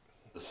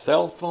the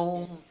cell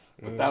phone,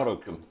 without a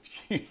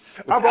computer.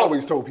 I've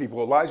always told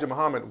people Elijah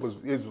Muhammad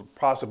is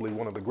possibly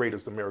one of the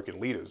greatest American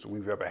leaders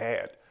we've ever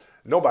had.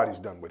 Nobody's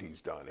done what he's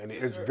done. And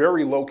it's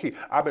very low key.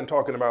 I've been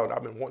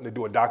wanting to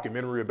do a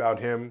documentary about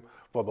him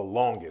for the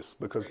longest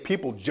because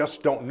people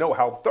just don't know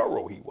how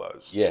thorough he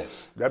was.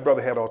 Yes. That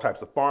brother had all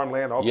types of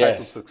farmland, all types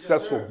of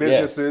successful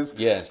businesses,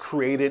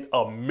 created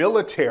a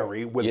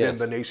military within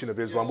the Nation of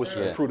Islam, which is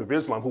the Fruit of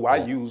Islam, who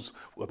I use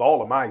with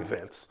all of my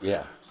events.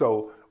 Yeah.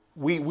 So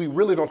we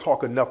really don't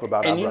talk enough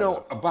about our And you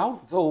brother. know,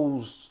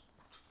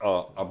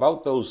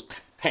 about those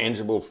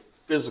tangible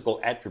physical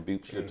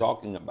attributes you're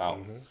talking about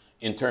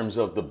in terms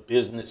of the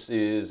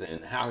businesses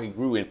and how he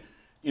grew. And,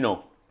 you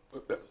know,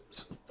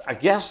 I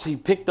guess he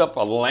picked up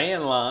a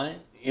landline,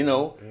 you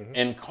know,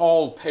 and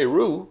called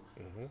Peru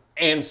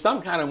and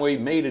some kind of way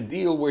made a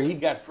deal where he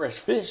got fresh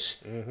fish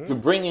to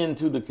bring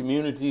into the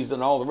communities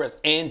and all the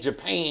rest, and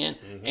Japan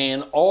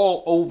and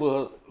all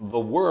over the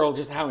world,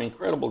 just how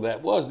incredible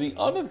that was. The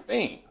other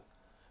thing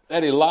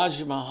that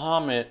Elijah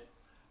Muhammad's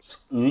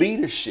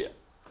leadership,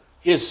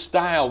 his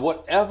style,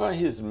 whatever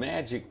his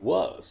magic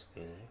was,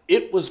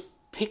 it was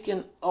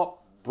picking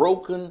up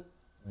broken,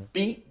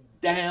 beat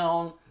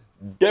down,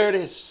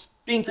 dirty,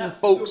 stinking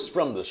folks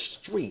from the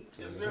street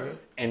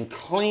and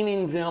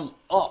cleaning them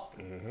up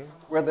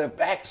where their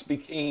backs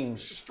became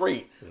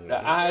straight,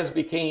 their eyes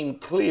became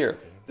clear,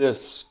 their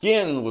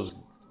skin was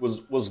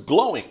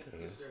glowing.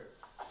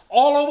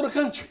 All over the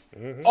country,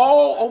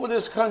 all over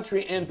this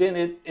country, and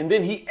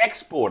then he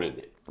exported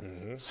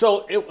it.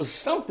 So it was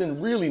something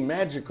really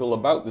magical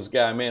about this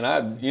guy, man.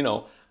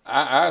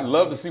 I'd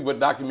love to see what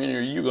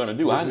documentary you're going to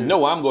do. I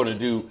know I'm going to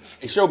do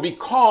a show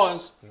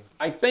because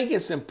I think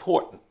it's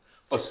important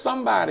for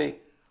somebody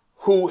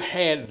who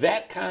had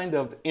that kind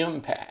of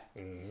impact,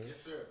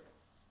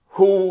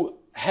 who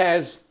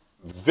has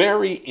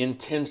very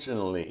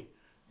intentionally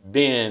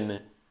been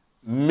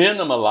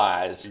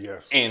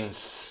minimalized and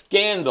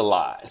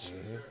scandalized.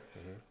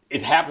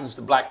 It happens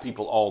to black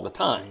people all the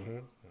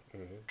time.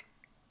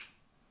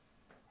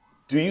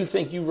 Do you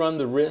think you run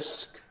the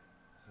risk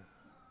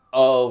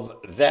of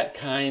that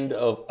kind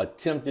of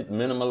attempted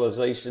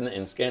minimalization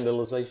and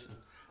scandalization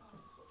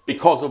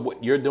because of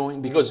what you're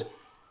doing? Because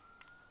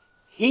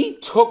he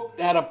took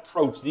that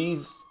approach.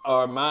 These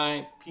are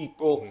my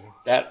people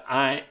that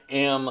I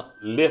am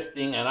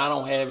lifting, and I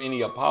don't have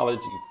any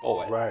apology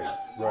for it. Right,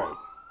 right.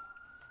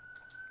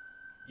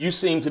 You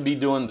seem to be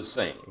doing the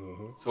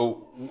same.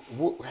 So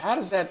how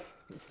does that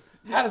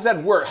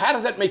work? How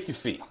does that make you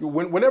feel?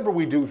 Whenever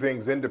we do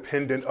things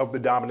independent of the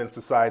dominant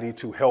society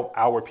to help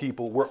our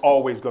people, we're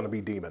always going to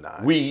be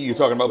demonized. You're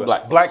talking about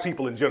black folks. Black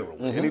people in general.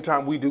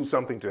 Anytime we do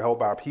something to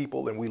help our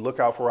people and we look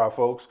out for our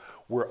folks,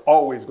 we're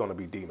always going to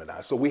be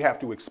demonized. So we have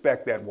to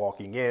expect that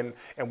walking in,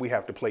 and we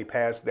have to play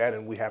past that,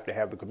 and we have to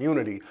have the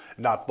community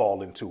not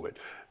fall into it.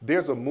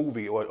 There's a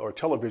movie or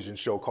television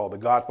show called The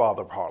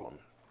Godfather of Harlem.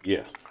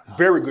 Yeah.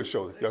 Very good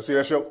show. Y'all see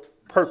that show?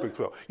 Perfect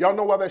show. Y'all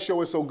know why that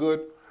show is so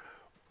good?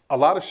 A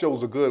lot of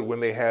shows are good when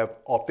they have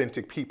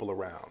authentic people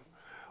around.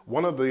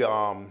 One of the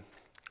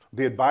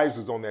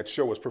advisors on that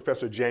show is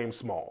Professor James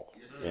Small.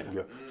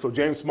 Yeah. So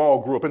James Small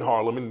grew up in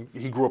Harlem, and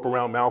he grew up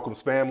around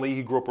Malcolm's family.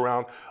 He grew up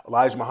around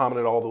Elijah Muhammad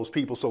and all those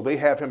people. So they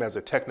have him as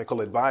a technical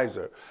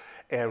advisor.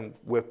 And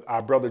with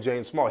our brother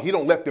James Small, he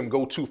don't let them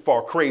go too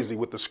far crazy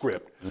with the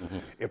script.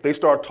 If they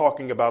start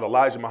talking about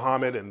Elijah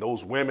Muhammad and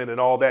those women and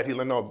all that, he's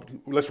like, no,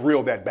 let's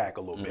reel that back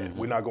a little bit.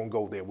 We're not going to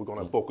go there. We're going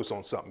to focus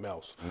on something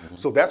else.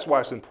 So that's why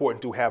it's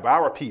important to have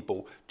our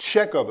people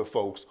check other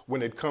folks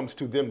when it comes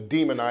to them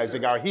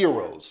demonizing our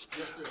heroes.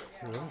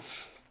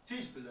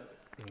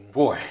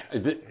 Boy,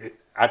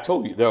 I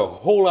told you, there are a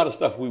whole lot of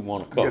stuff we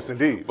want to cover. Yes,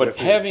 indeed. But yes,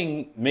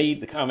 having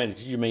made the comment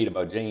that you made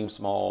about James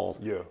Smalls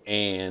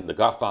and the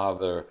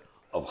Godfather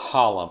of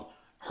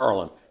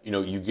Harlem, you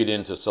know, you get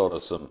into sort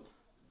of some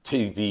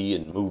TV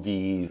and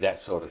movie, that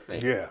sort of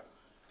thing. Yeah.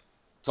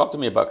 Talk to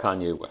me about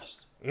Kanye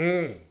West.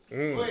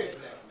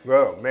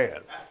 Well, man.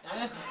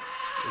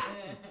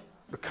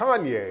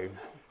 Kanye,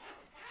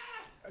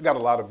 I got a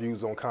lot of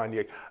views on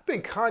Kanye. I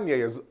think Kanye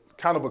is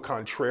kind of a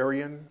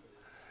contrarian.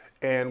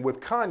 And with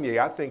Kanye,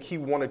 I think he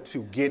wanted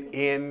to get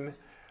in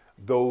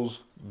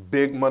those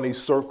big money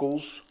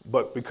circles,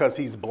 but because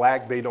he's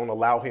black, they don't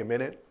allow him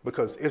in it,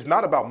 because it's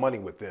not about money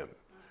with them.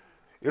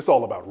 It's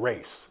all about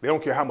race. They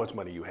don't care how much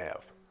money you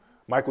have.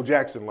 Michael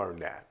Jackson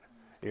learned that,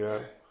 you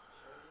know?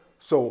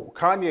 So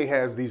Kanye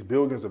has these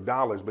billions of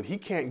dollars, but he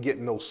can't get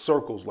in those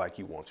circles like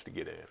he wants to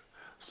get in.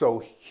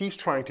 So he's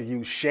trying to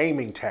use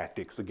shaming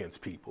tactics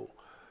against people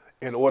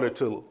in order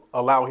to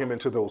allow him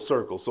into those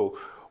circles. So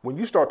when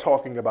you start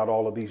talking about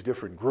all of these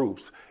different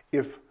groups,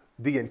 if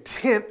the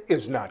intent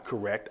is not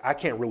correct, I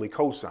can't really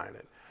co-sign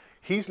it.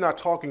 He's not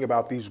talking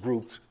about these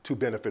groups to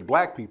benefit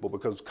black people,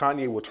 because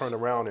Kanye will turn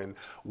around and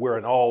wear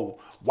an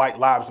all White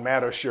Lives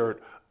Matter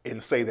shirt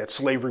and say that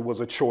slavery was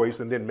a choice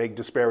and then make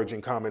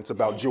disparaging comments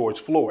about George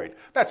Floyd.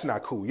 That's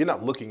not cool. You're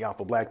not looking out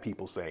for black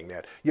people saying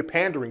that. You're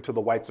pandering to the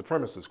white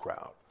supremacist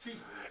crowd.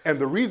 And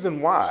the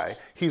reason why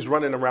he's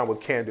running around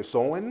with Candace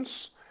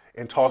Owens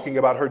and talking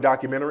about her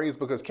documentary is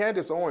because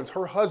Candace Owens,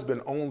 her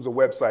husband, owns a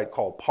website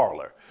called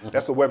Parler.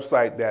 That's a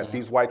website that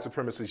these white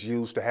supremacists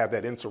use to have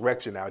that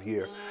insurrection out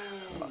here.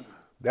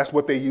 That's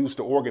what they use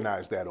to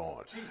organize that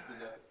on.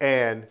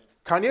 And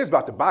Kanye's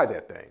about to buy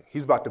that thing.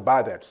 He's about to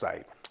buy that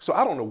site. So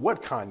I don't know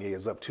what Kanye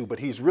is up to, but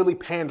he's really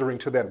pandering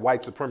to that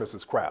white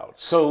supremacist crowd.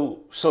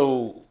 So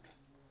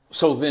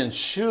then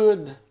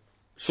should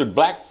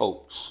black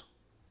folks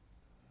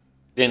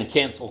then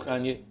cancel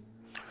Kanye?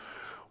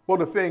 Well,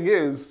 the thing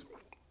is,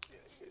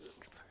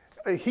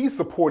 He's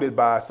supported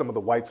by some of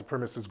the white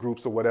supremacist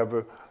groups or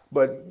whatever,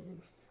 but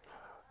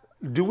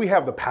do we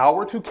have the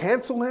power to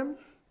cancel him?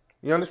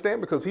 You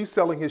understand? Because he's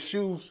selling his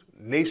shoes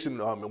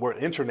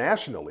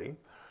internationally,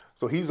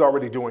 so he's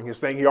already doing his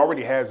thing. He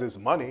already has his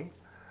money.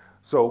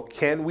 So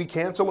can we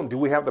cancel him? Do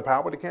we have the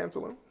power to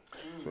cancel him?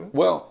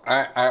 Well,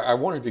 I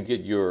wanted to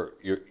get your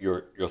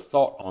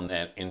thought on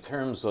that in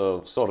terms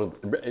of sort of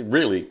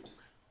really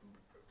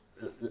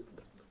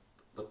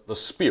the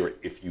spirit,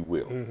 if you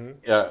will,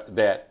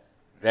 that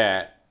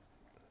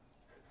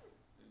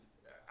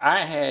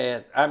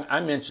I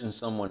mentioned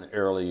someone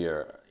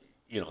earlier,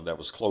 that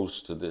was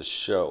close to this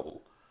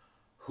show,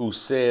 who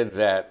said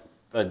that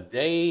the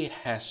day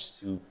has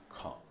to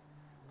come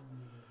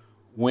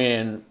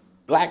when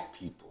black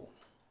people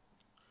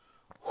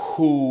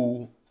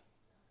who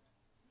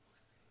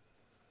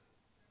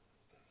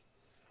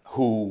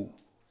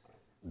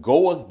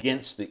go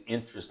against the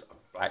interest of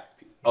black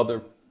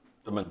people,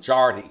 the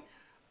majority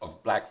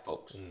of black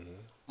folks,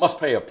 must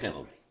pay a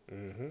penalty.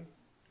 Do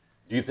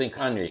you think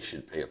Kanye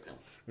should pay a penalty?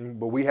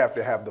 But we have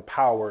to have the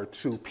power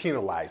to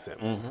penalize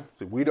him.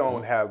 So we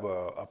don't have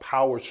a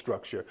power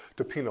structure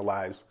to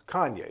penalize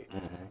Kanye.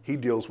 He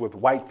deals with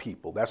white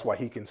people. That's why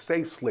he can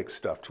say slick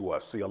stuff to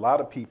us. See, a lot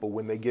of people,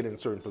 when they get in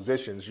certain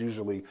positions,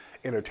 usually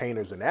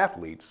entertainers and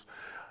athletes,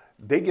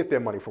 they get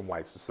their money from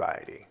white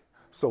society.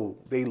 So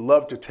they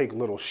love to take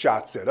little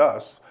shots at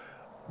us.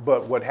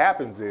 But what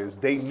happens is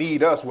they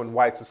need us when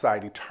white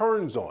society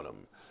turns on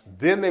them.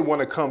 Then they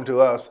want to come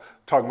to us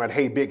talking about,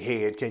 hey, big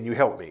head, can you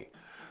help me?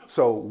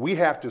 So we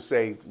have to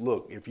say,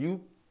 look, if you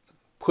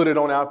put it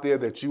on out there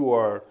that you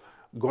are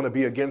going to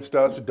be against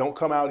us, don't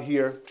come out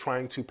here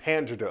trying to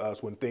pander to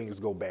us when things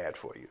go bad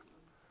for you.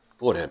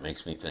 Boy, that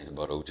makes me think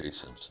about O.J.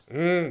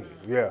 Simpson.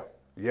 Yeah.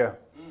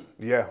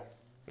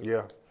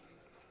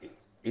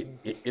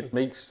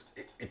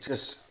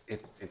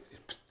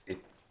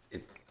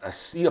 I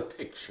see a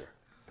picture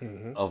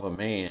of a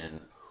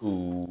man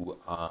who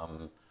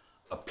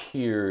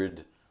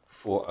appeared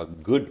for a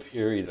good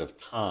period of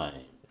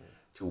time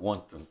to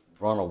want to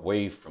run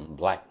away from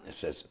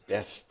blackness as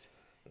best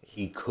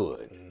he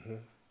could.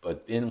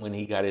 But then when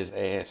he got his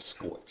ass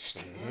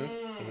scorched,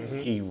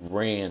 he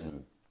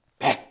ran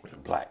back to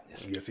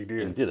blackness. Yes, he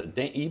did. And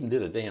even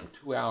did a damn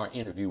 2-hour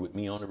interview with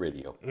me on the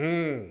radio.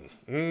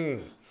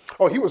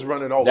 Oh, he was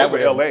running all over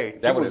L.A.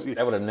 That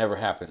would have never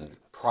happened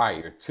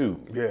prior to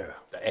the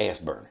ass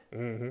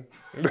burning.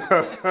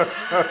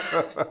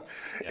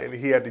 And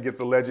he had to get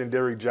the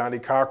legendary Johnny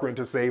Cochran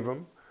to save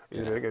him.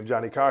 And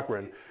Johnny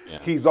Cochran,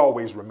 he's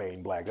always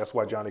remained black. That's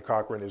why Johnny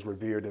Cochran is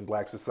revered in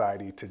black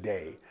society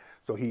today.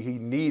 So he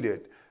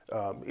needed,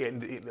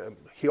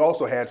 he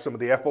also had some of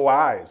the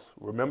FOIs.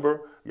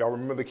 Remember? Y'all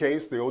remember the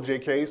case, the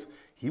OJ case?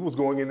 He was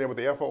going in there with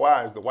the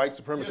FOIs. The white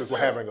supremacists were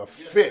having a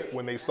fit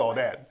when they saw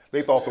that.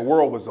 They thought the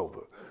world was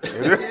over.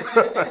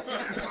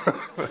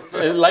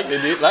 like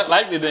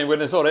they did when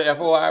they saw the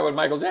FOI with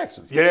Michael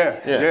Jackson.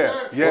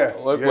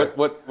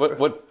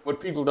 What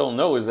people don't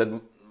know is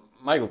that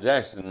Michael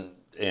Jackson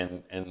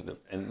and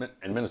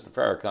Minister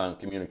Farrakhan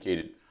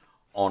communicated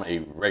on a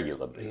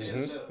regular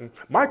basis.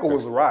 Michael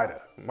was a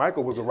rider.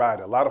 Michael was a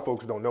rider. A lot of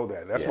folks don't know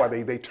that. That's why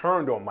they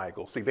turned on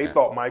Michael. See, they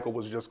thought Michael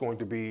was just going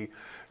to be,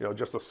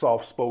 just a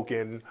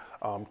soft-spoken,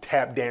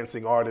 tap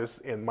dancing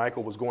artist, and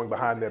Michael was going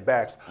behind their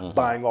backs,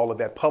 buying all of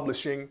that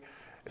publishing.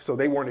 So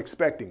they weren't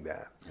expecting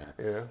that.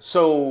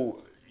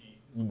 So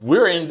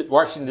we're in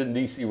Washington,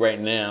 D.C. right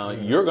now.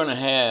 You're going to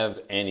have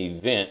an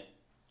event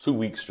 2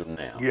 weeks from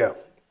now.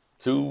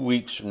 2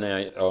 weeks from now,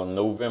 on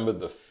November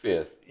the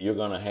 5th, you're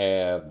going to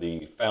have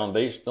the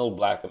Foundational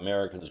Black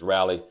Americans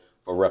Rally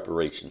for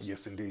Reparations.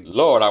 Yes, indeed.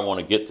 Lord, I want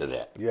to get to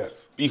that.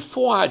 Yes.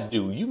 Before I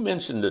do, you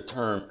mentioned a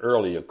term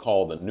earlier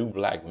called the new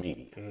black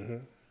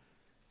media.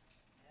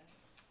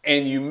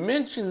 And you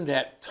mentioned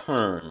that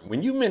term.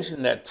 When you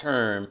mentioned that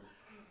term,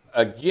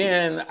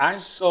 again, I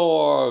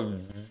saw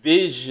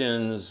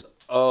visions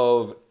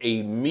of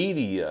a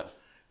media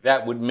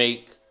that would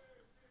make,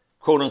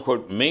 quote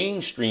unquote,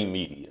 mainstream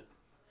media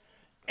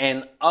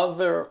and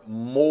other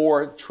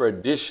more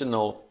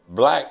traditional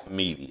black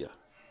media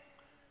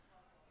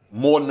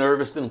more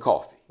nervous than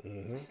coffee.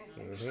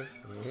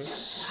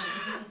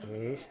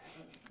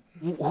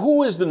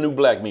 Who is the new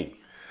black media?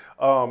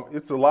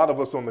 It's a lot of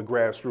us on the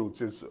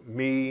grassroots. It's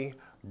me,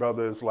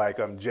 brothers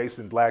like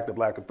Jason Black, the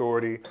Black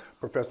Authority,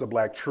 Professor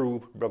Black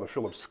Truth, Brother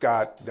Philip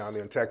Scott down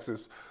there in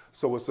Texas.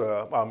 So it's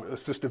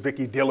Sister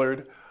Vicki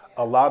Dillard.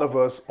 A lot of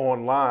us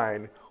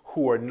online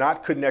who are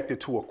not connected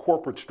to a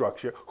corporate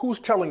structure, who's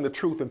telling the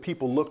truth, and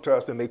people look to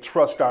us and they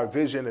trust our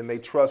vision and they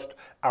trust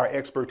our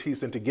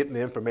expertise into getting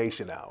the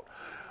information out.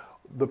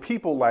 The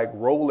people like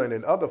Roland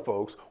and other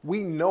folks, we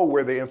know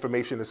where the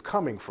information is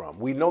coming from.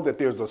 We know that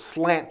there's a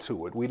slant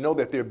to it. We know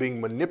that they're being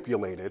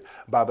manipulated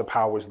by the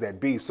powers that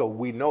be. So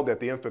we know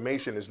that the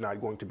information is not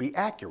going to be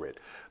accurate.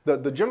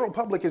 The general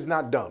public is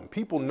not dumb.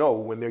 People know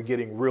when they're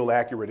getting real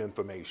accurate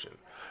information.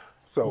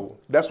 So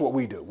that's what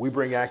we do. We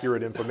bring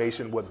accurate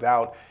information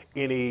without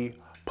any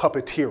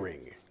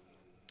puppeteering.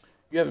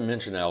 You haven't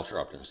mentioned Al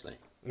Sharpton's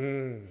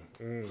name.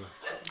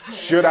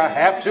 Should I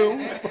have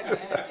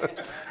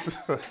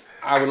to?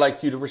 I would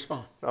like you to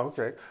respond.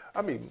 Okay.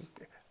 I mean,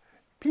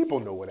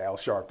 people know what Al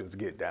Sharpton's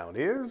get down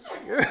is.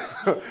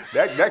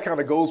 that kind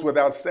of goes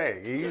without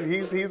saying.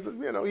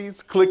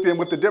 He's clicked in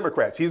with the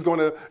Democrats. He's going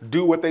to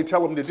do what they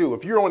tell him to do.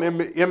 If you're on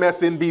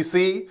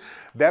MSNBC,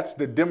 that's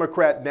the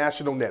Democrat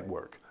National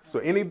Network. So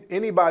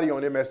anybody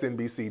on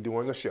MSNBC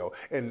doing a show,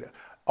 and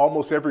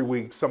almost every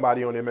week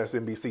somebody on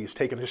MSNBC is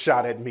taking a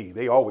shot at me.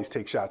 They always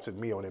take shots at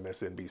me on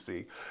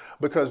MSNBC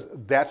because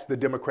that's the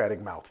Democratic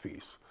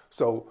mouthpiece.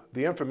 So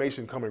the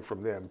information coming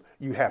from them,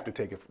 you have to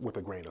take it with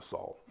a grain of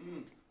salt.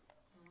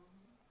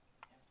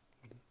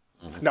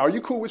 Now, are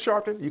you cool with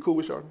Sharpton? You cool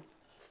with Sharpton?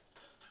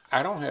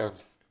 I don't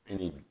have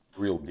any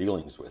real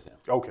dealings with him.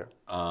 Okay.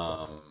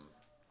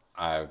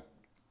 I've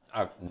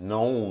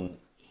known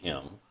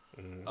him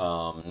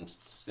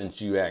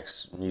since you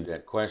asked me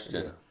that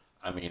question. Yeah.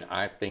 I mean,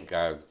 I think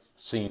I've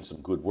seen some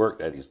good work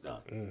that he's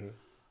done.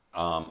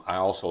 I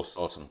also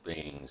saw some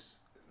things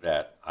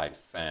that I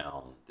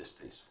found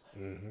distasteful.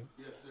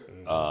 Yes,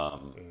 sir.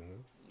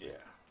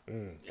 Yeah.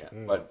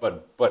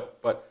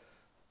 But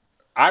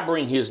I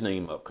bring his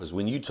name up because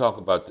when you talk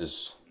about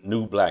this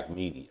new black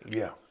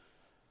media,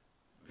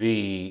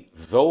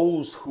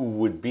 those who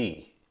would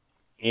be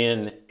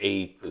in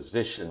a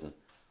position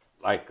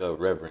like a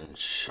Reverend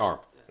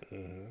Sharpton,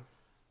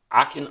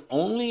 I can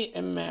only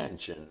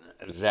imagine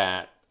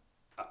that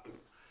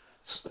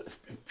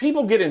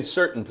people get in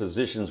certain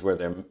positions where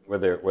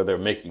they're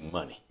making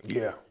money.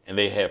 Yeah. And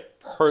they have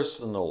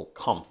personal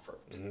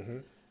comfort.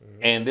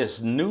 And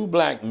this new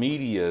black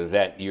media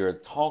that you're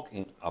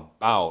talking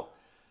about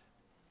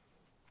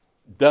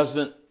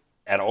doesn't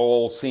at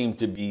all seem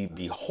to be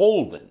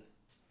beholden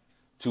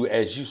to,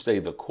 as you say,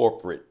 the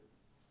corporate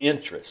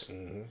interest.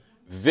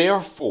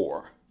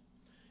 Therefore,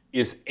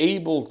 is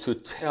able to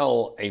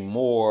tell a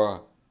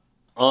more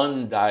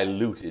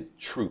undiluted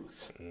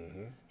truth.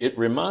 It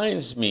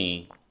reminds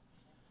me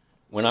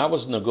when I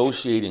was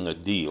negotiating a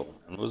deal,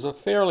 and it was a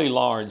fairly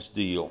large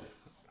deal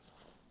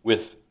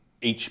with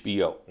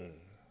HBO.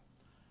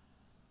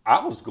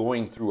 I was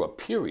going through a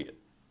period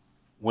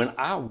when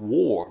I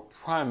wore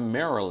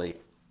primarily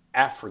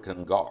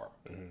African garb.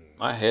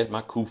 I had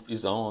my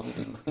kufis on,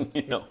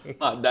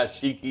 my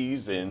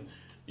dashikis, and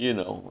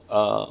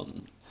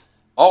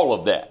all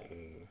of that.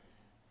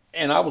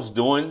 And I was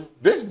doing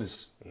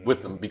business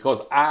with them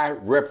because I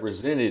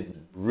represented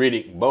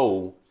Riddick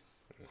Bowe,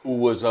 who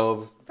was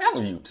of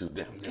value to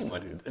them. Yes,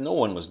 no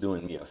one was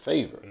doing me a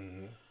favor.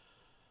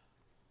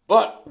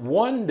 But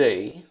one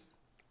day,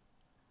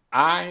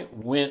 I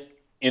went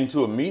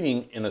into a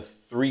meeting in a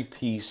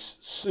three-piece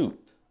suit.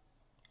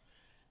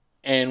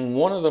 And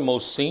one of the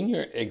most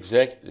senior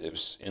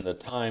executives in the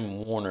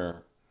Time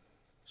Warner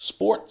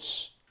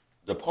sports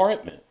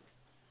department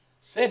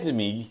said to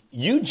me,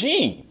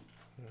 "Eugene,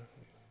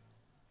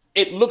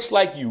 it looks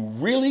like you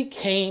really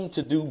came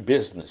to do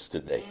business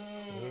today."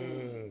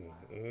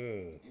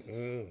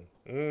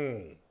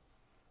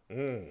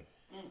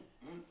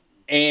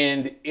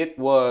 And it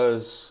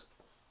was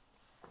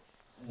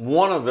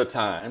one of the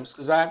times,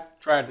 because I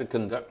tried to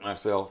conduct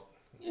myself,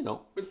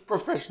 with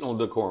professional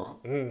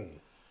decorum.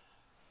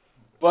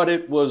 But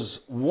it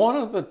was one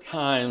of the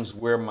times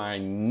where my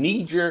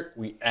knee-jerk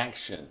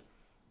reaction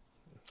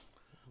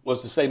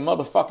was to say,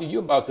 "Motherfucker,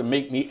 you're about to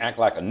make me act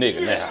like a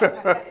nigga now."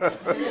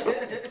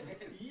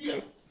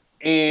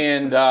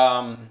 And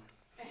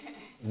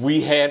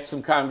we had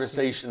some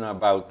conversation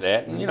about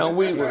that, and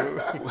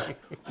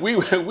we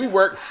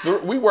worked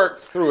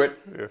through it.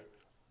 Yeah.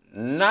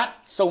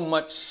 Not so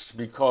much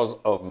because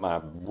of my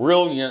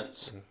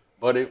brilliance,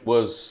 but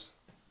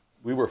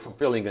we were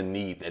fulfilling a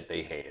need that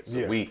they had.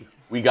 So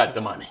we got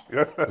the money.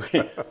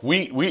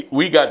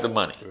 we got the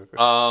money.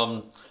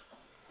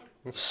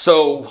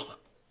 So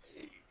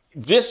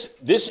this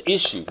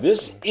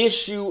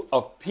issue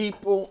of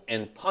people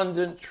and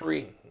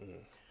punditry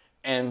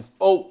and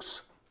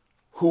folks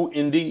who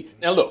indeed,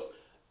 now look,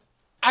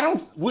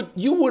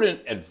 you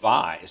wouldn't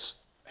advise,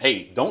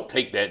 hey, don't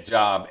take that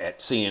job at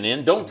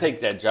CNN, don't take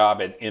that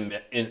job at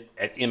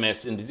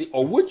MSNBC,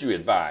 or would you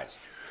advise?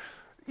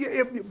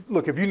 Yeah,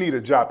 look, if you need a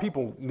job,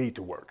 people need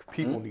to work.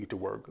 People need to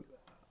work.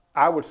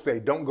 I would say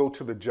don't go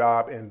to the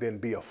job and then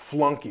be a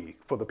flunky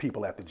for the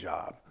people at the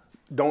job.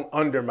 Don't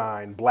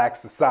undermine black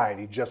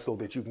society just so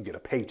that you can get a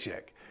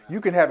paycheck.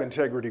 You can have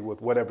integrity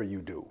with whatever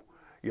you do.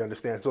 You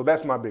understand? So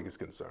that's my biggest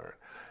concern.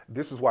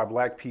 This is why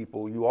black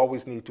people, you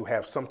always need to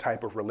have some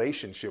type of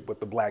relationship with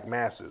the black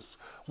masses.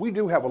 We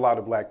do have a lot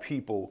of black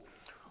people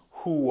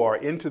who are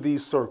into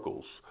these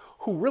circles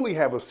who really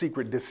have a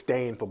secret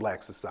disdain for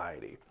black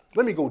society.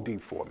 Let me go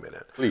deep for a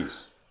minute.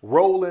 Please.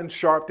 Roland,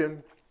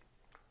 Sharpton,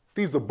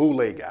 these are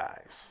boule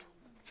guys.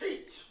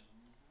 Teach.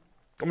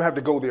 I'm gonna have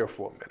to go there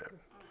for a minute.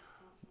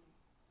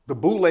 The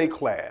boule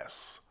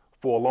class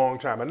for a long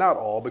time, and not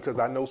all, because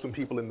I know some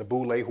people in the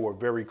boule who are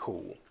very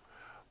cool.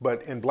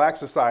 But in black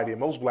society,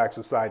 and most black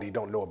society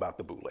don't know about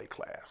the boule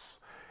class.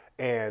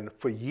 And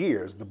for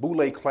years, the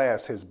boule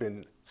class has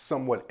been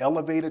somewhat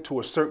elevated to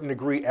a certain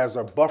degree as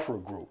a buffer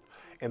group.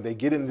 and they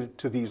get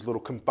into these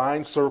little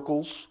confined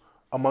circles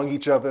among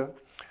each other.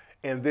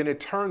 And then it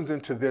turns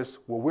into this,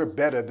 well, we're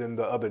better than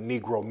the other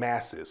Negro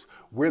masses.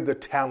 We're the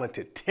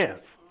talented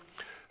 10th.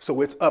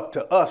 So it's up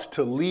to us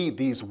to lead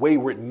these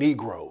wayward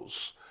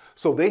Negroes.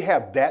 So they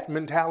have that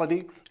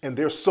mentality, and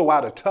they're so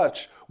out of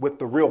touch with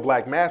the real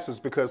black masses,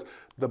 because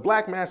the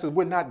black masses,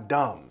 we're not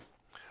dumb.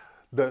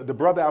 The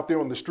brother out there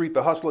on the street,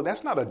 the hustler,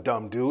 that's not a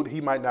dumb dude. He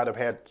might not have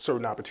had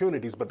certain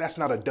opportunities, but that's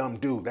not a dumb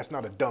dude. That's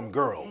not a dumb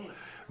girl.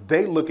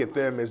 They look at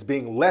them as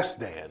being less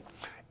than,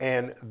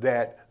 and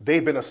that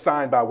they've been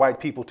assigned by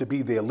white people to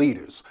be their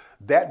leaders.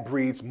 That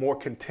breeds more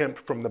contempt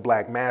from the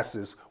black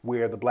masses,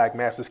 where the black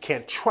masses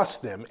can't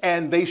trust them,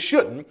 and they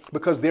shouldn't,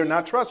 because they're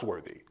not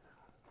trustworthy.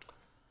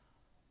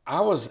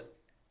 Let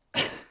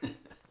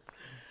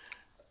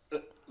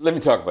me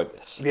talk about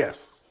this.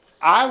 Yes.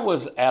 I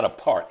was at a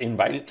party,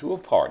 invited to a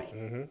party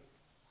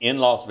in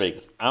Las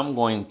Vegas. I'm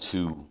going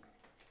to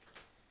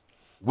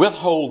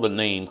withhold the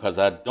name because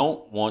I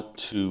don't want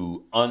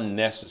to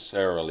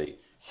unnecessarily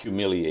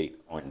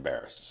humiliate or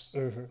embarrass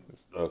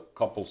the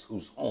couples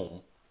whose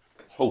home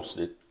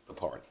hosted the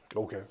party.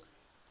 Okay.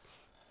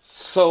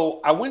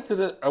 So I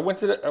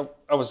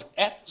was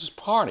at this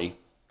party,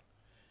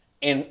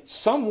 and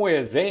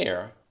somewhere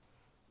there,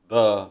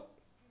 the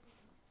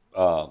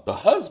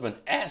husband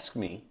asked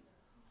me,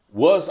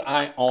 was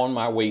I on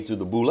my way to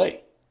the Boulé?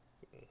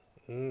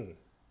 And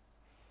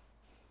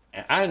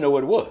I didn't know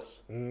what it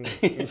was.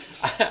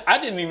 I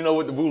didn't even know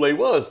what the Boulé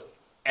was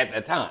at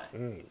that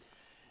time.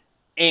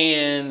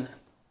 And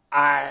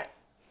I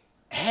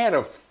had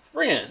a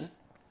friend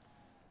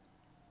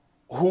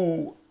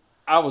who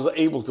I was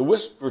able to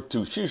whisper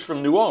to. She's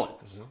from New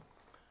Orleans.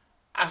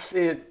 I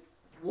said,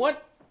 do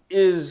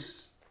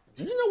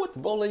you know what the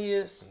Boulé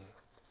is?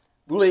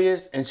 Boulé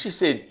is? And she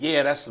said,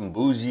 yeah, that's some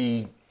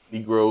bougie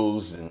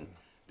Negroes and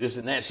this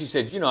and that. She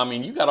said, you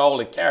got all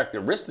the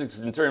characteristics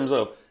in terms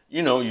of,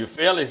 you're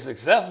fairly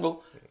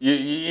successful.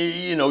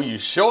 You're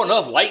sure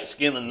enough, light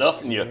skinned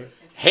enough, and your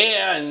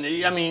hair, and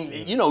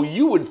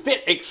you would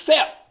fit,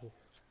 except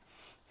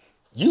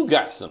you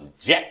got some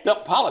jacked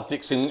up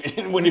politics.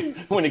 And when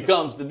it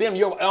comes to them, I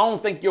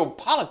don't think your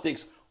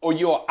politics or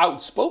your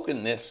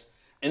outspokenness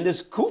and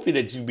this kufi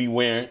that you be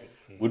wearing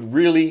would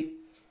really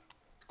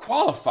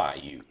qualify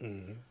you.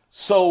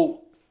 So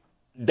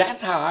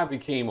that's how I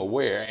became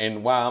aware,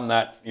 and why I'm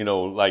not,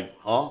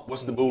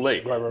 what's the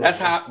Boulé? Right. That's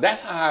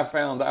how I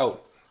found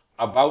out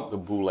about the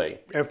Boulé.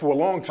 And for a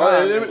long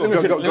time, go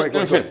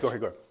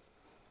ahead.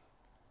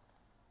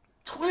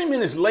 20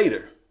 minutes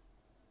later,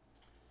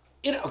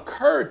 it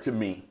occurred to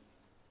me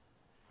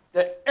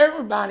that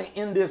everybody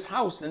in this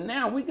house, and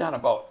now we got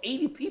about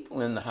 80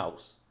 people in the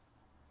house,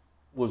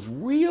 was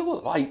real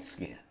light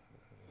skinned.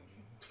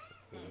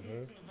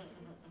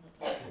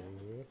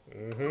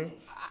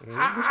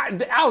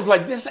 I was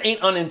like, this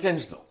ain't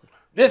unintentional.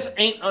 This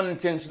ain't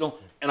unintentional.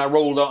 And I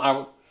rolled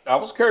on. I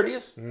was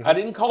courteous. I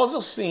didn't cause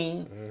a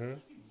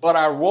scene, but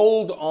I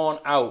rolled on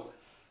out.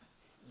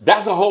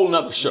 That's a whole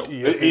nother show.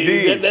 Yes,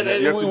 indeed.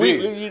 You're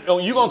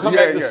going to come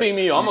back to see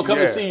me, or I'm going to come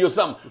to see you or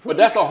something. But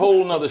that's a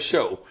whole nother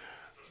show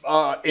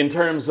in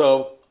terms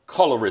of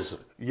colorism.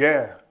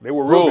 Yeah, they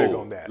were real big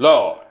on that.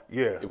 Lord.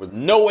 Yeah. There was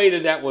no way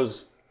that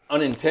was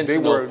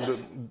unintentional. They were,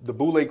 the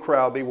Boulé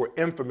crowd, they were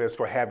infamous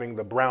for having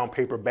the brown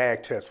paper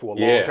bag test for a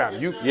long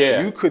time.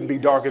 You couldn't be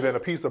darker than a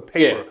piece of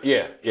paper.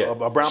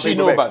 A brown she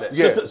paper knew bag. about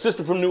that.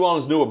 Sister from New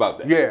Orleans knew about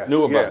that.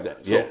 Knew about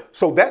that.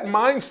 So that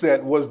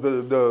mindset was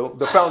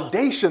the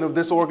foundation of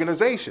this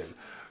organization.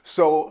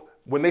 So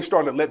when they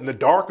started letting the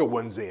darker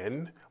ones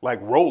in, like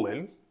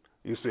Roland,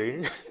 you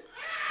see,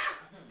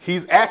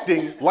 he's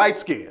acting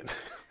light-skinned.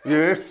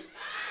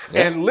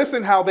 And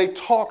listen how they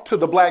talk to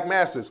the black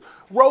masses.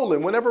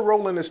 Whenever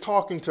Roland is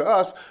talking to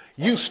us,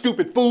 you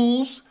stupid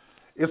fools,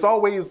 it's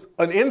always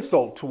an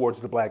insult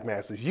towards the black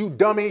masses. You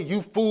dummy,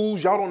 you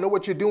fools, y'all don't know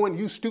what you're doing,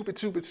 you stupid,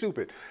 stupid,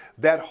 stupid.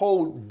 That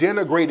whole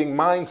denigrating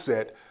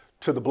mindset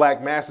to the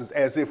black masses,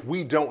 as if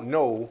we don't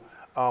know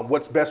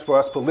what's best for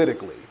us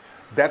politically.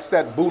 That's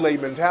that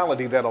Boulé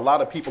mentality that a lot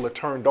of people are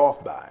turned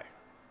off by.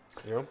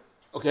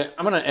 Okay,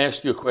 I'm going to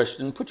ask you a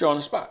question, put you on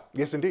the spot.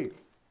 Yes, indeed.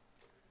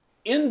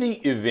 In the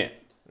event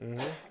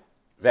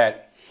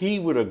that he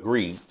would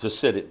agree to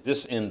sit at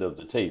this end of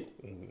the table,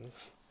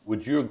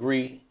 would you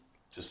agree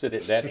to sit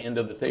at that end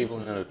of the table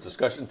and a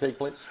discussion take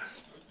place?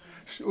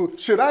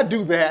 Should I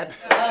do that?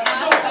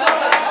 Yes,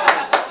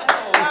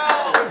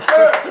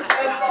 sir.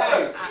 Yes,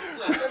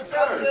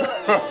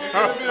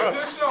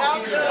 sir.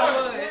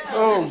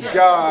 Oh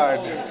God!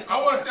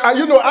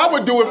 I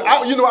would do it.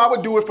 I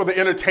would do it for the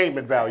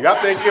entertainment value. I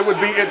think it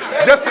would be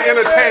just the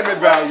entertainment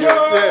value.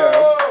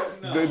 Yeah.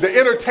 The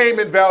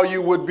entertainment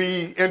value would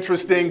be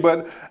interesting,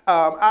 but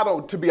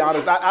to be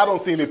honest, I don't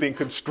see anything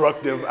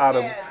constructive out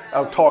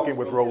of talking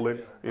with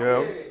Roland,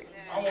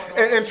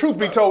 And truth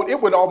be told,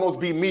 it would almost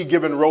be me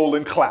giving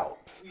Roland clout,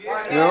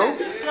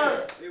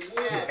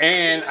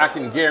 And I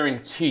can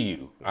guarantee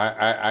you,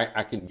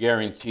 I can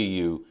guarantee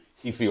you,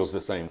 he feels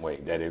the same way,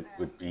 that it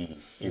would be,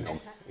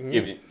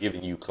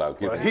 Giving you clout.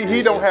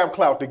 He don't have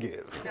clout to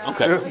give.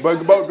 Okay.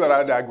 but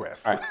I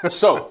digress. All right.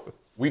 So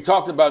we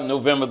talked about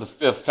November the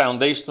 5th,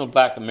 Foundational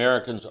Black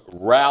Americans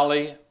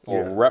Rally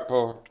for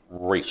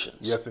Reparations.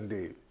 Yes,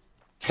 indeed.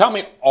 Tell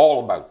me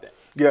all about that.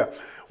 Yeah,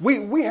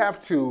 we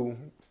have to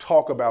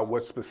talk about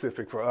what's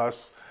specific for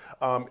us.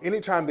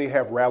 Anytime they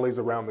have rallies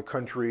around the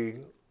country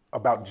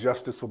about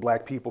justice for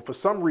black people, for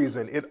some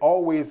reason, it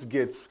always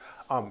gets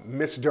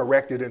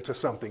misdirected into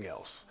something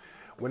else.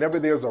 Whenever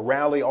there's a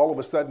rally, all of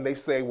a sudden they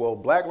say, well,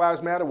 Black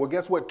Lives Matter. Well,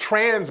 guess what?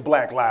 Trans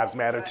Black Lives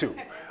Matter too.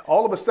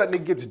 All of a sudden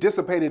it gets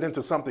dissipated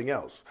into something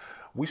else.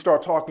 We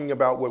start talking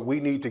about what we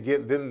need to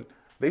get, then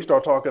they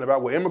start talking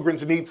about, well,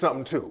 immigrants need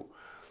something too.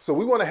 So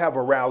we want to have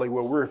a rally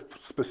where we're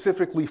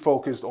specifically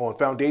focused on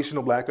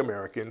foundational black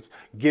Americans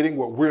getting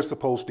what we're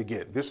supposed to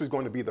get. This is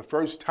going to be the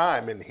first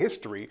time in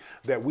history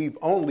that we've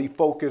only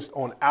focused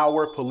on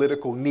our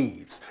political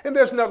needs. And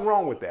there's nothing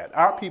wrong with that.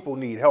 Our people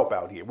need help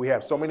out here. We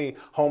have so many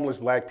homeless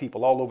black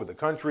people all over the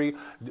country,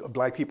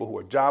 black people who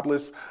are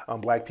jobless,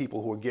 black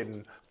people who are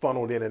getting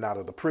funneled in and out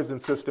of the prison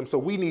system. So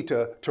we need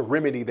to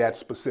remedy that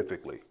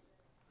specifically.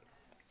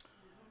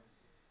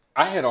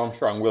 I had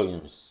Armstrong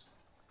Williams,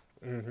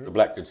 the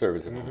black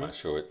conservative, on my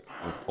show at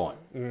one point.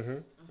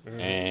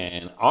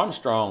 And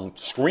Armstrong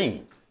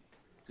screamed.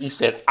 He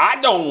said, I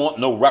don't want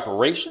no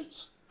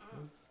reparations.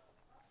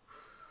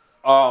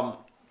 To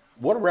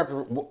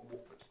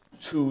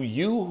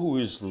you who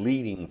is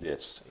leading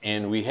this,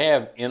 and we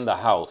have in the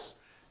house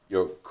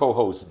your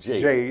co-host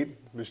Jade.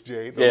 Miss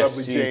Jade, the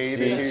lovely Jade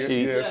in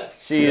here.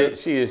 She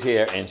is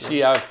here, and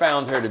I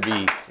found her to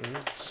be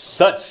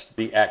such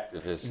the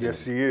activist.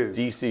 Yes, she is.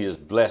 DC is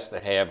blessed to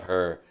have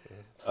her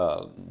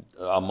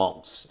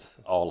amongst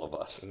all of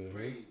us.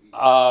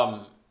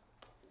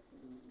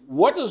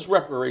 What does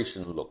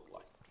reparation look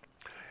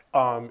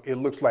like? It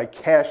looks like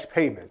cash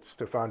payments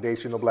to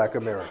foundational black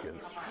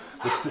Americans.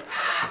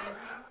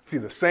 See,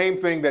 the same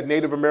thing that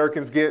Native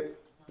Americans get,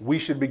 we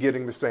should be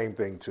getting the same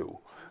thing too.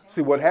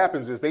 See, what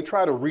happens is they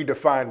try to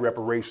redefine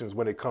reparations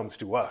when it comes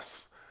to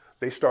us.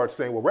 They start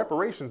saying, well,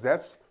 reparations,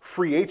 that's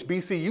free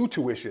HBCU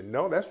tuition.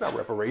 No, that's not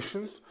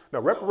reparations.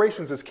 No,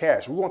 reparations is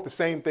cash. We want the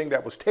same thing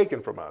that was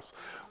taken from us.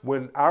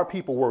 When our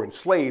people were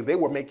enslaved, they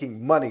were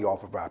making money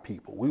off of our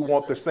people. We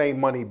want the same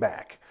money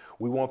back.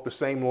 We want the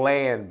same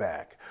land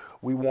back.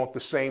 We want the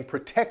same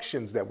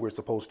protections that we're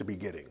supposed to be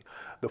getting.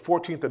 The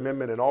 14th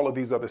Amendment and all of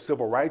these other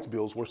civil rights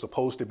bills were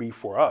supposed to be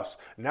for us.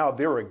 Now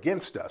they're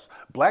against us.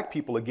 Black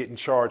people are getting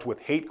charged with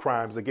hate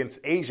crimes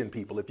against Asian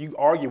people. If you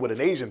argue with an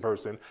Asian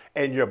person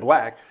and you're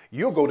black,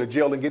 you'll go to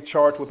jail and get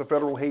charged with a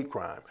federal hate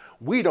crime.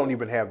 We don't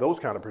even have those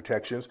kind of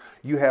protections.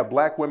 You have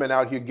black women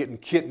out here getting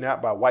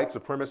kidnapped by white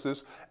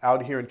supremacists.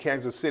 Out here in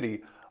Kansas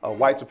City, a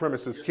white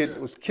supremacist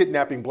was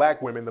kidnapping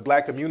black women. The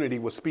black community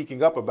was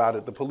speaking up about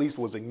it. The police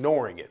was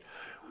ignoring it.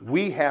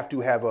 We have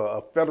to have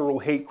a federal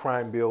hate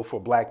crime bill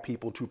for black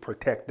people to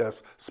protect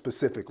us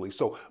specifically.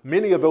 So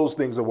many of those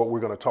things are what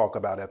we're going to talk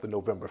about at the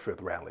November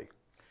 5th rally.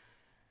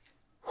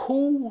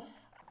 Who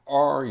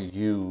are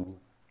you?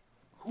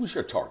 Who's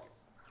your target?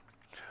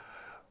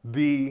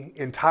 The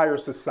entire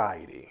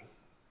society.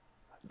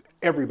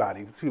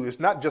 Everybody. See, it's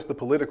not just the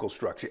political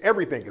structure.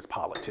 Everything is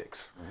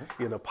politics.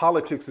 You know,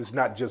 politics is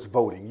not just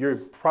voting.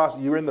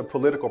 You're in the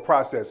political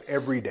process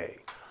every day.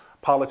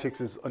 Politics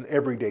is an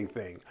everyday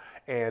thing.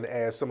 And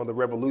as some of the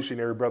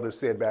revolutionary brothers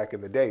said back in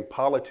the day,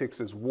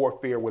 politics is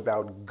warfare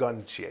without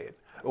bloodshed.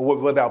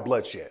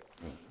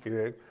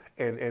 Yeah?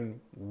 And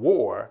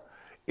war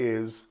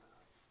is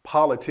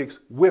politics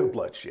with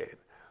bloodshed.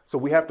 So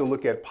we have to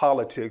look at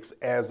politics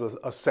as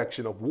a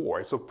section of war.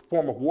 It's a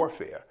form of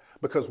warfare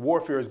because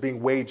warfare is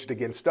being waged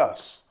against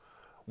us.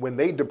 When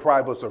they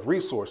deprive us of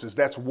resources,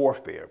 that's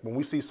warfare. When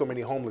we see so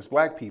many homeless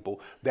black people,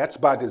 that's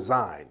by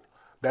design.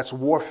 That's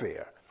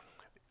warfare.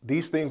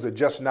 These things are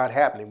just not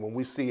happening. When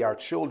we see our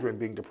children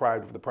being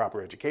deprived of the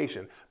proper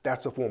education,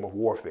 that's a form of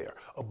warfare.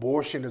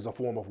 Abortion is a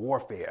form of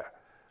warfare.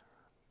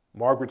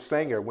 Margaret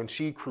Sanger, when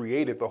she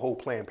created the whole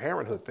Planned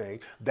Parenthood thing,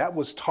 that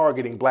was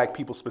targeting black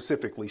people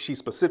specifically. She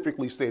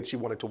specifically said she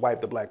wanted to wipe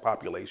the black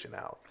population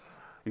out.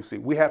 You see,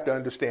 we have to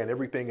understand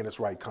everything in its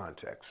right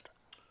context.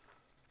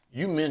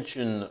 You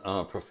mentioned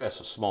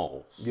Professor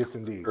Smalls. Yes,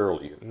 indeed.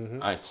 Earlier.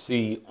 I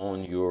see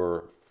on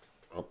your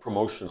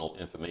promotional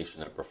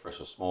information that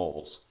Professor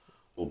Smalls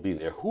will be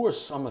there. Who are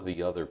some of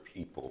the other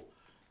people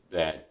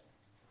that,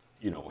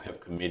 you know,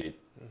 have committed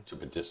to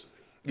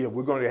participate? Yeah,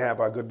 we're going to have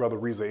our good brother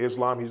Reza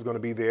Islam. He's going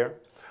to be there.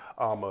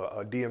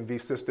 A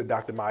DMV sister,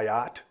 Dr.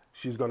 Mayat.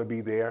 She's going to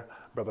be there.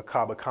 Brother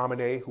Kaba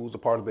Kamene, who's a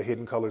part of the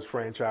Hidden Colors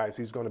franchise.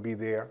 He's going to be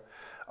there.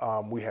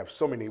 We have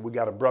so many. We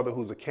got a brother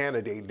who's a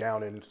candidate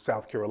down in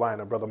South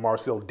Carolina, Brother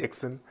Marcel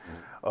Dixon,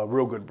 a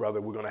real good brother.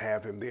 We're going to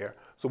have him there.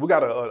 So we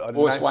got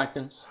Boyce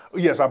Watkins?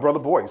 Yes, our brother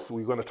Boyce.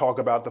 We're going to talk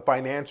about the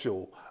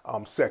financial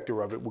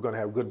sector of it. We're going to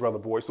have good brother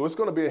Boyce. So it's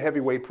going to be a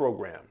heavyweight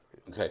program.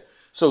 Okay.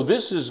 So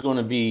this is going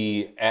to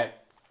be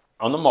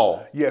on the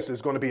mall. Yes,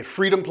 it's going to be at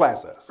Freedom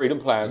Plaza. Freedom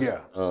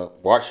Plaza, yeah.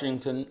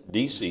 Washington,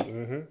 D.C.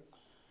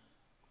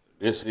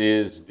 This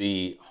is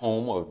the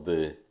home of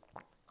the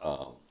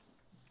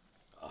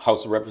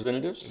House of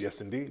Representatives.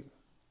 Yes, indeed.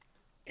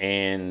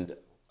 And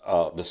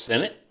the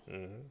Senate.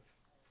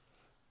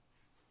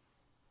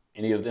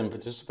 Any of them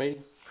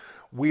participating?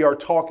 We are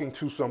talking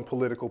to some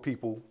political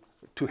people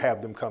to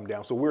have them come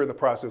down. So we're in the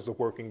process of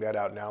working that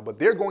out now, but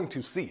they're going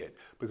to see it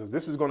because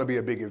this is going to be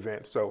a big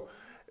event. So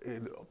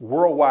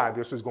worldwide,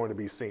 this is going to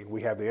be seen.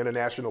 We have the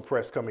international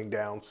press coming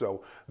down,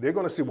 so they're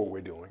going to see what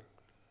we're doing.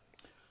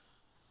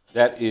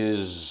 That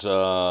is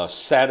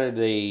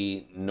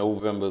Saturday,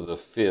 November the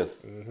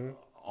 5th,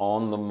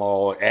 on the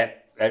mall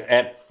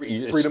at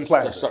Freedom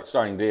Plaza.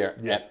 Starting there.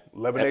 Yeah,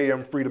 11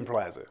 a.m. Freedom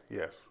Plaza,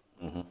 yes.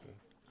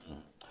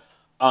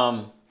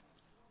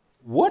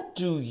 What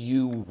do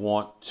you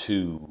want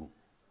to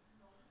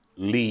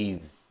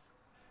leave,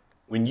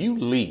 when you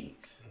leave,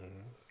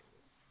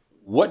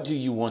 what do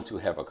you want to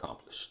have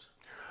accomplished?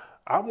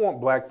 I want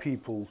black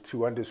people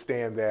to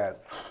understand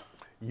that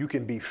you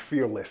can be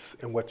fearless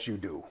in what you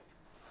do.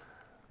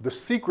 The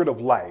secret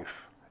of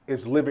life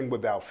is living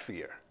without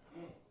fear.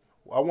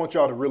 I want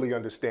y'all to really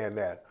understand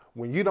that.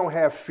 When you don't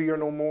have fear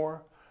no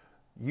more,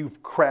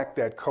 you've cracked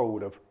that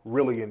code of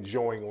really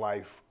enjoying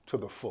life to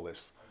the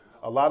fullest.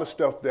 A lot of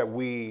stuff that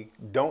we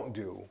don't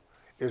do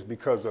is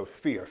because of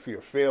fear. Fear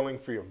of failing,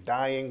 fear of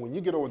dying. When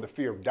you get over the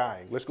fear of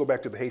dying, let's go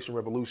back to the Haitian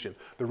Revolution.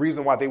 The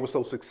reason why they were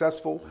so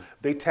successful,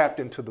 they tapped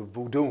into the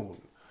voodoo.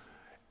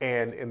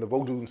 And in the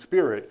voodoo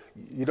spirit,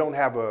 you don't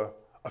have a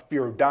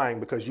fear of dying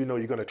because you know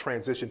you're going to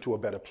transition to a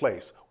better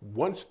place.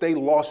 Once they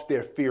lost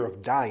their fear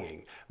of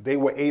dying, they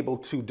were able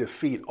to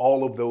defeat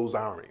all of those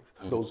armies,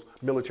 those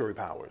military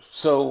powers.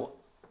 So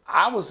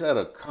I was at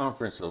a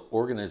conference of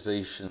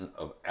Organization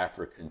of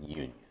African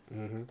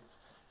Union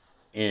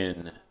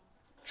in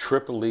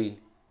Tripoli,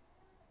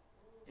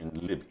 in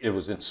Libya. It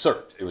was in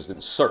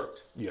Sirte.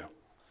 Yeah.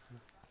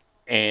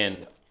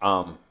 And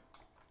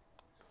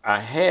I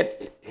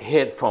had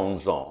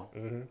headphones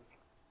on.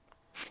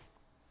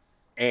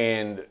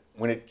 And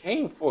when it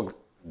came for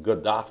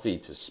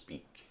Gaddafi to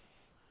speak,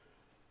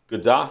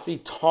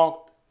 Gaddafi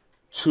talked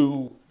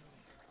to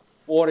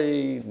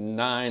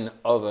 49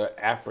 other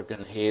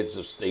African heads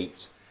of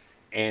states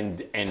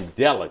and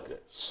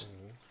delegates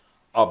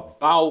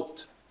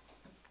about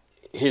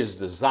his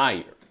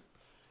desire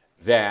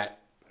that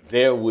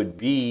there would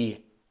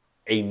be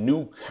a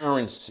new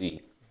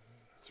currency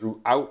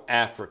throughout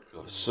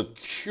Africa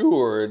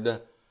secured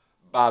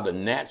by the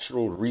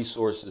natural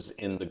resources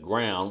in the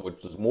ground,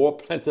 which was more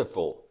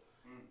plentiful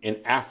in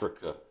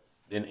Africa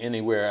than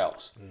anywhere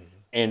else.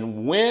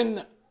 And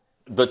when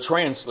the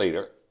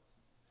translator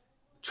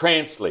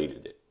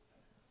translated it,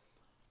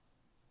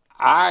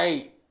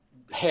 I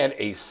had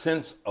a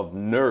sense of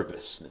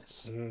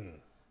nervousness.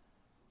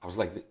 I was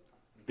like,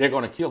 they're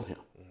going to kill him.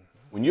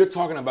 When you're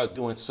talking about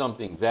doing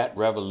something that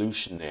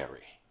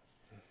revolutionary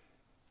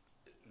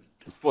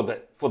for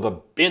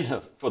the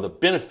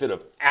benefit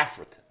of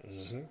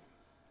Africans,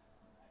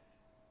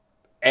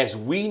 as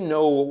we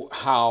know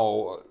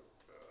how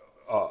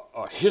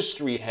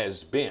history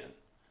has been,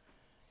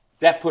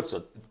 that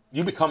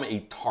you become a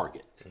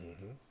target.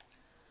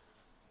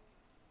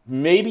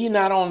 Maybe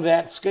not on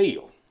that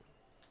scale,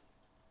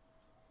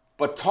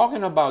 but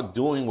talking about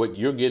doing what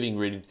you're getting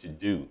ready to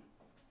do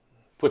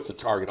puts a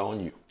target on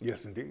you.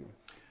 Yes, indeed.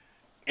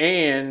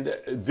 And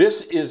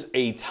this is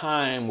a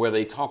time where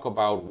they talk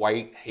about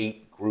white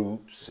hate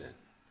groups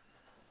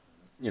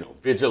and,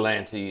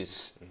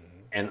 vigilantes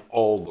and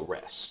all the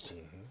rest.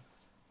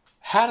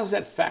 How does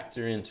that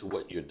factor into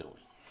what you're doing?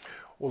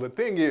 Well, the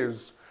thing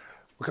is,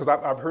 because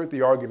I've heard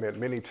the argument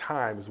many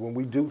times, when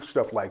we do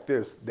stuff like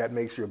this, that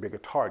makes you a bigger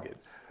target.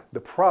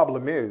 The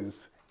problem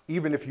is,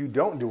 even if you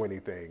don't do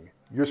anything,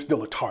 you're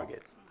still a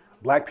target.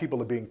 Black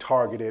people are being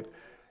targeted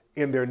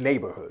in their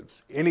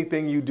neighborhoods.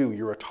 Anything you do,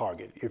 you're a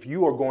target. If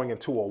you are going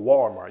into a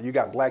Walmart, you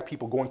got black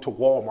people going to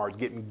Walmart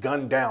getting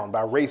gunned down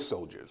by race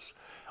soldiers.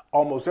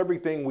 Almost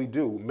everything we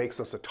do makes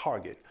us a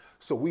target.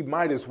 So we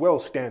might as well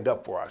stand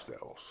up for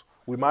ourselves.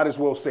 We might as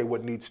well say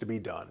what needs to be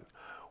done.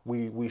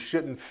 We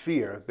shouldn't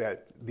fear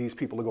that these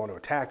people are going to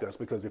attack us,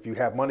 because if you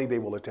have money, they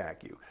will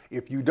attack you.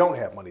 If you don't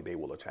have money, they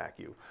will attack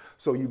you.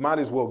 So you might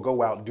as well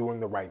go out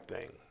doing the right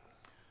thing.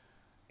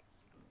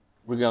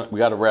 We got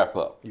to wrap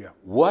up. Yeah.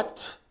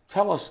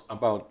 Tell us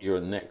about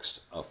your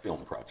next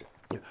film project.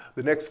 Yeah.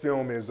 The next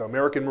film is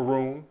American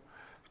Maroon.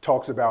 It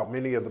talks about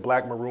many of the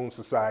black maroon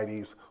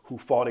societies who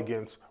fought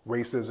against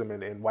racism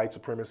and white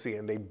supremacy,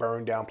 and they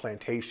burned down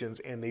plantations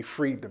and they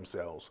freed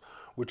themselves,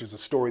 which is a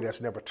story that's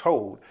never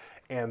told.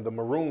 And the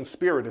maroon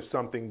spirit is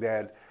something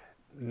that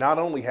not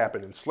only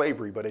happened in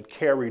slavery, but it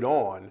carried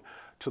on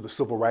to the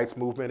civil rights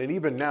movement, and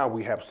even now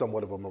we have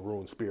somewhat of a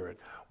maroon spirit.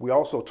 We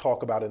also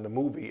talk about in the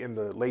movie, in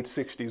the late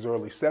 60s,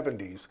 early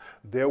 70s,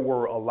 there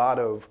were a lot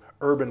of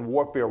urban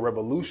warfare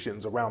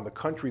revolutions around the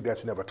country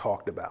that's never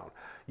talked about.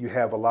 You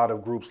have a lot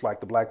of groups like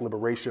the Black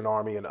Liberation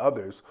Army and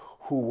others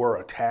who were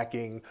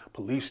attacking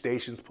police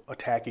stations,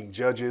 attacking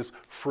judges,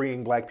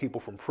 freeing black people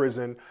from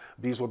prison.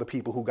 These were the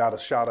people who got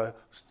Assata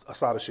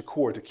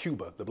Shakur to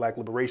Cuba, the Black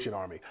Liberation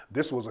Army.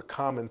 This was a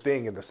common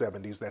thing in the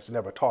 70s that's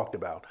never talked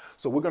about.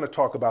 So we're going to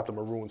talk about the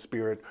maroon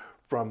spirit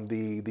from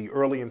the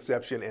early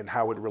inception and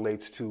how it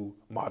relates to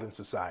modern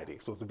society.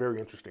 So it's a very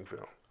interesting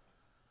film.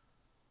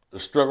 The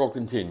struggle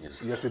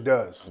continues. Yes, it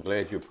does. I'm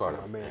glad you're part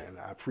of it. Man,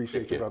 I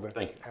appreciate you, brother.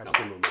 Thank you.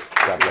 Absolutely.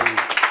 God bless.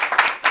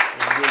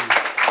 Indeed.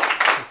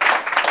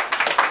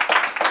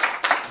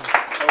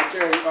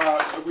 Okay,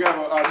 we have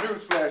a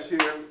news flash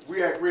here. We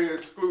had great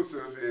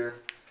exclusive here.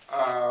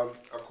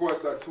 Of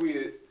course, I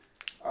tweeted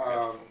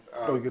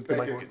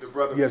thanking the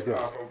brother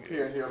from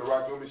here on the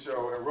Rock NEWMAN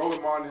Show, and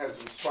Roland Martin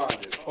has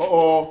responded.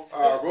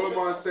 Roland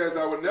Martin says,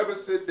 "I would never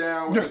sit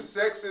down with a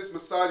sexist,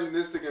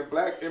 misogynistic, and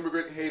black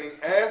immigrant-hating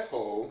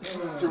asshole,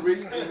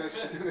 Tariq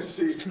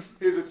Nasheed.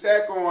 His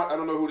attack on, I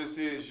don't know who this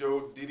is,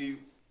 Yo Didi.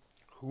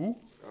 Who?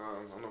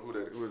 I don't know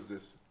who is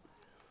this.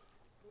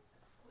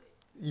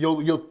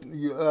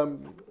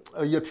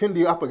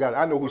 Yatindi, I forgot.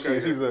 I know who she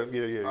is. She's a,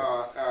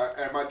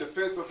 and my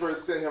defense of her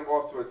set him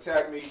off to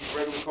attack me. He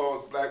regularly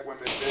calls black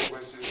women dead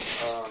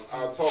wenches.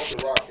 I'll talk to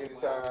Rock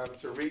anytime.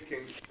 Tariq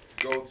can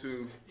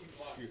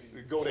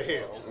go to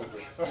hell.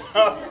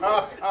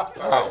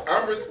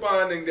 I'm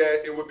responding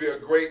that it would be a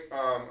great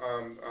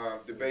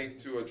debate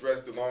to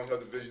address the long-held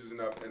divisions in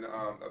the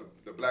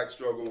black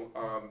struggle.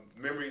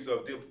 Memories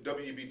of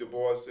W.E.B. Du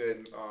Bois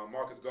and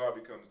Marcus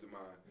Garvey comes to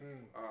mind.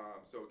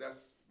 So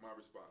that's my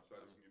response.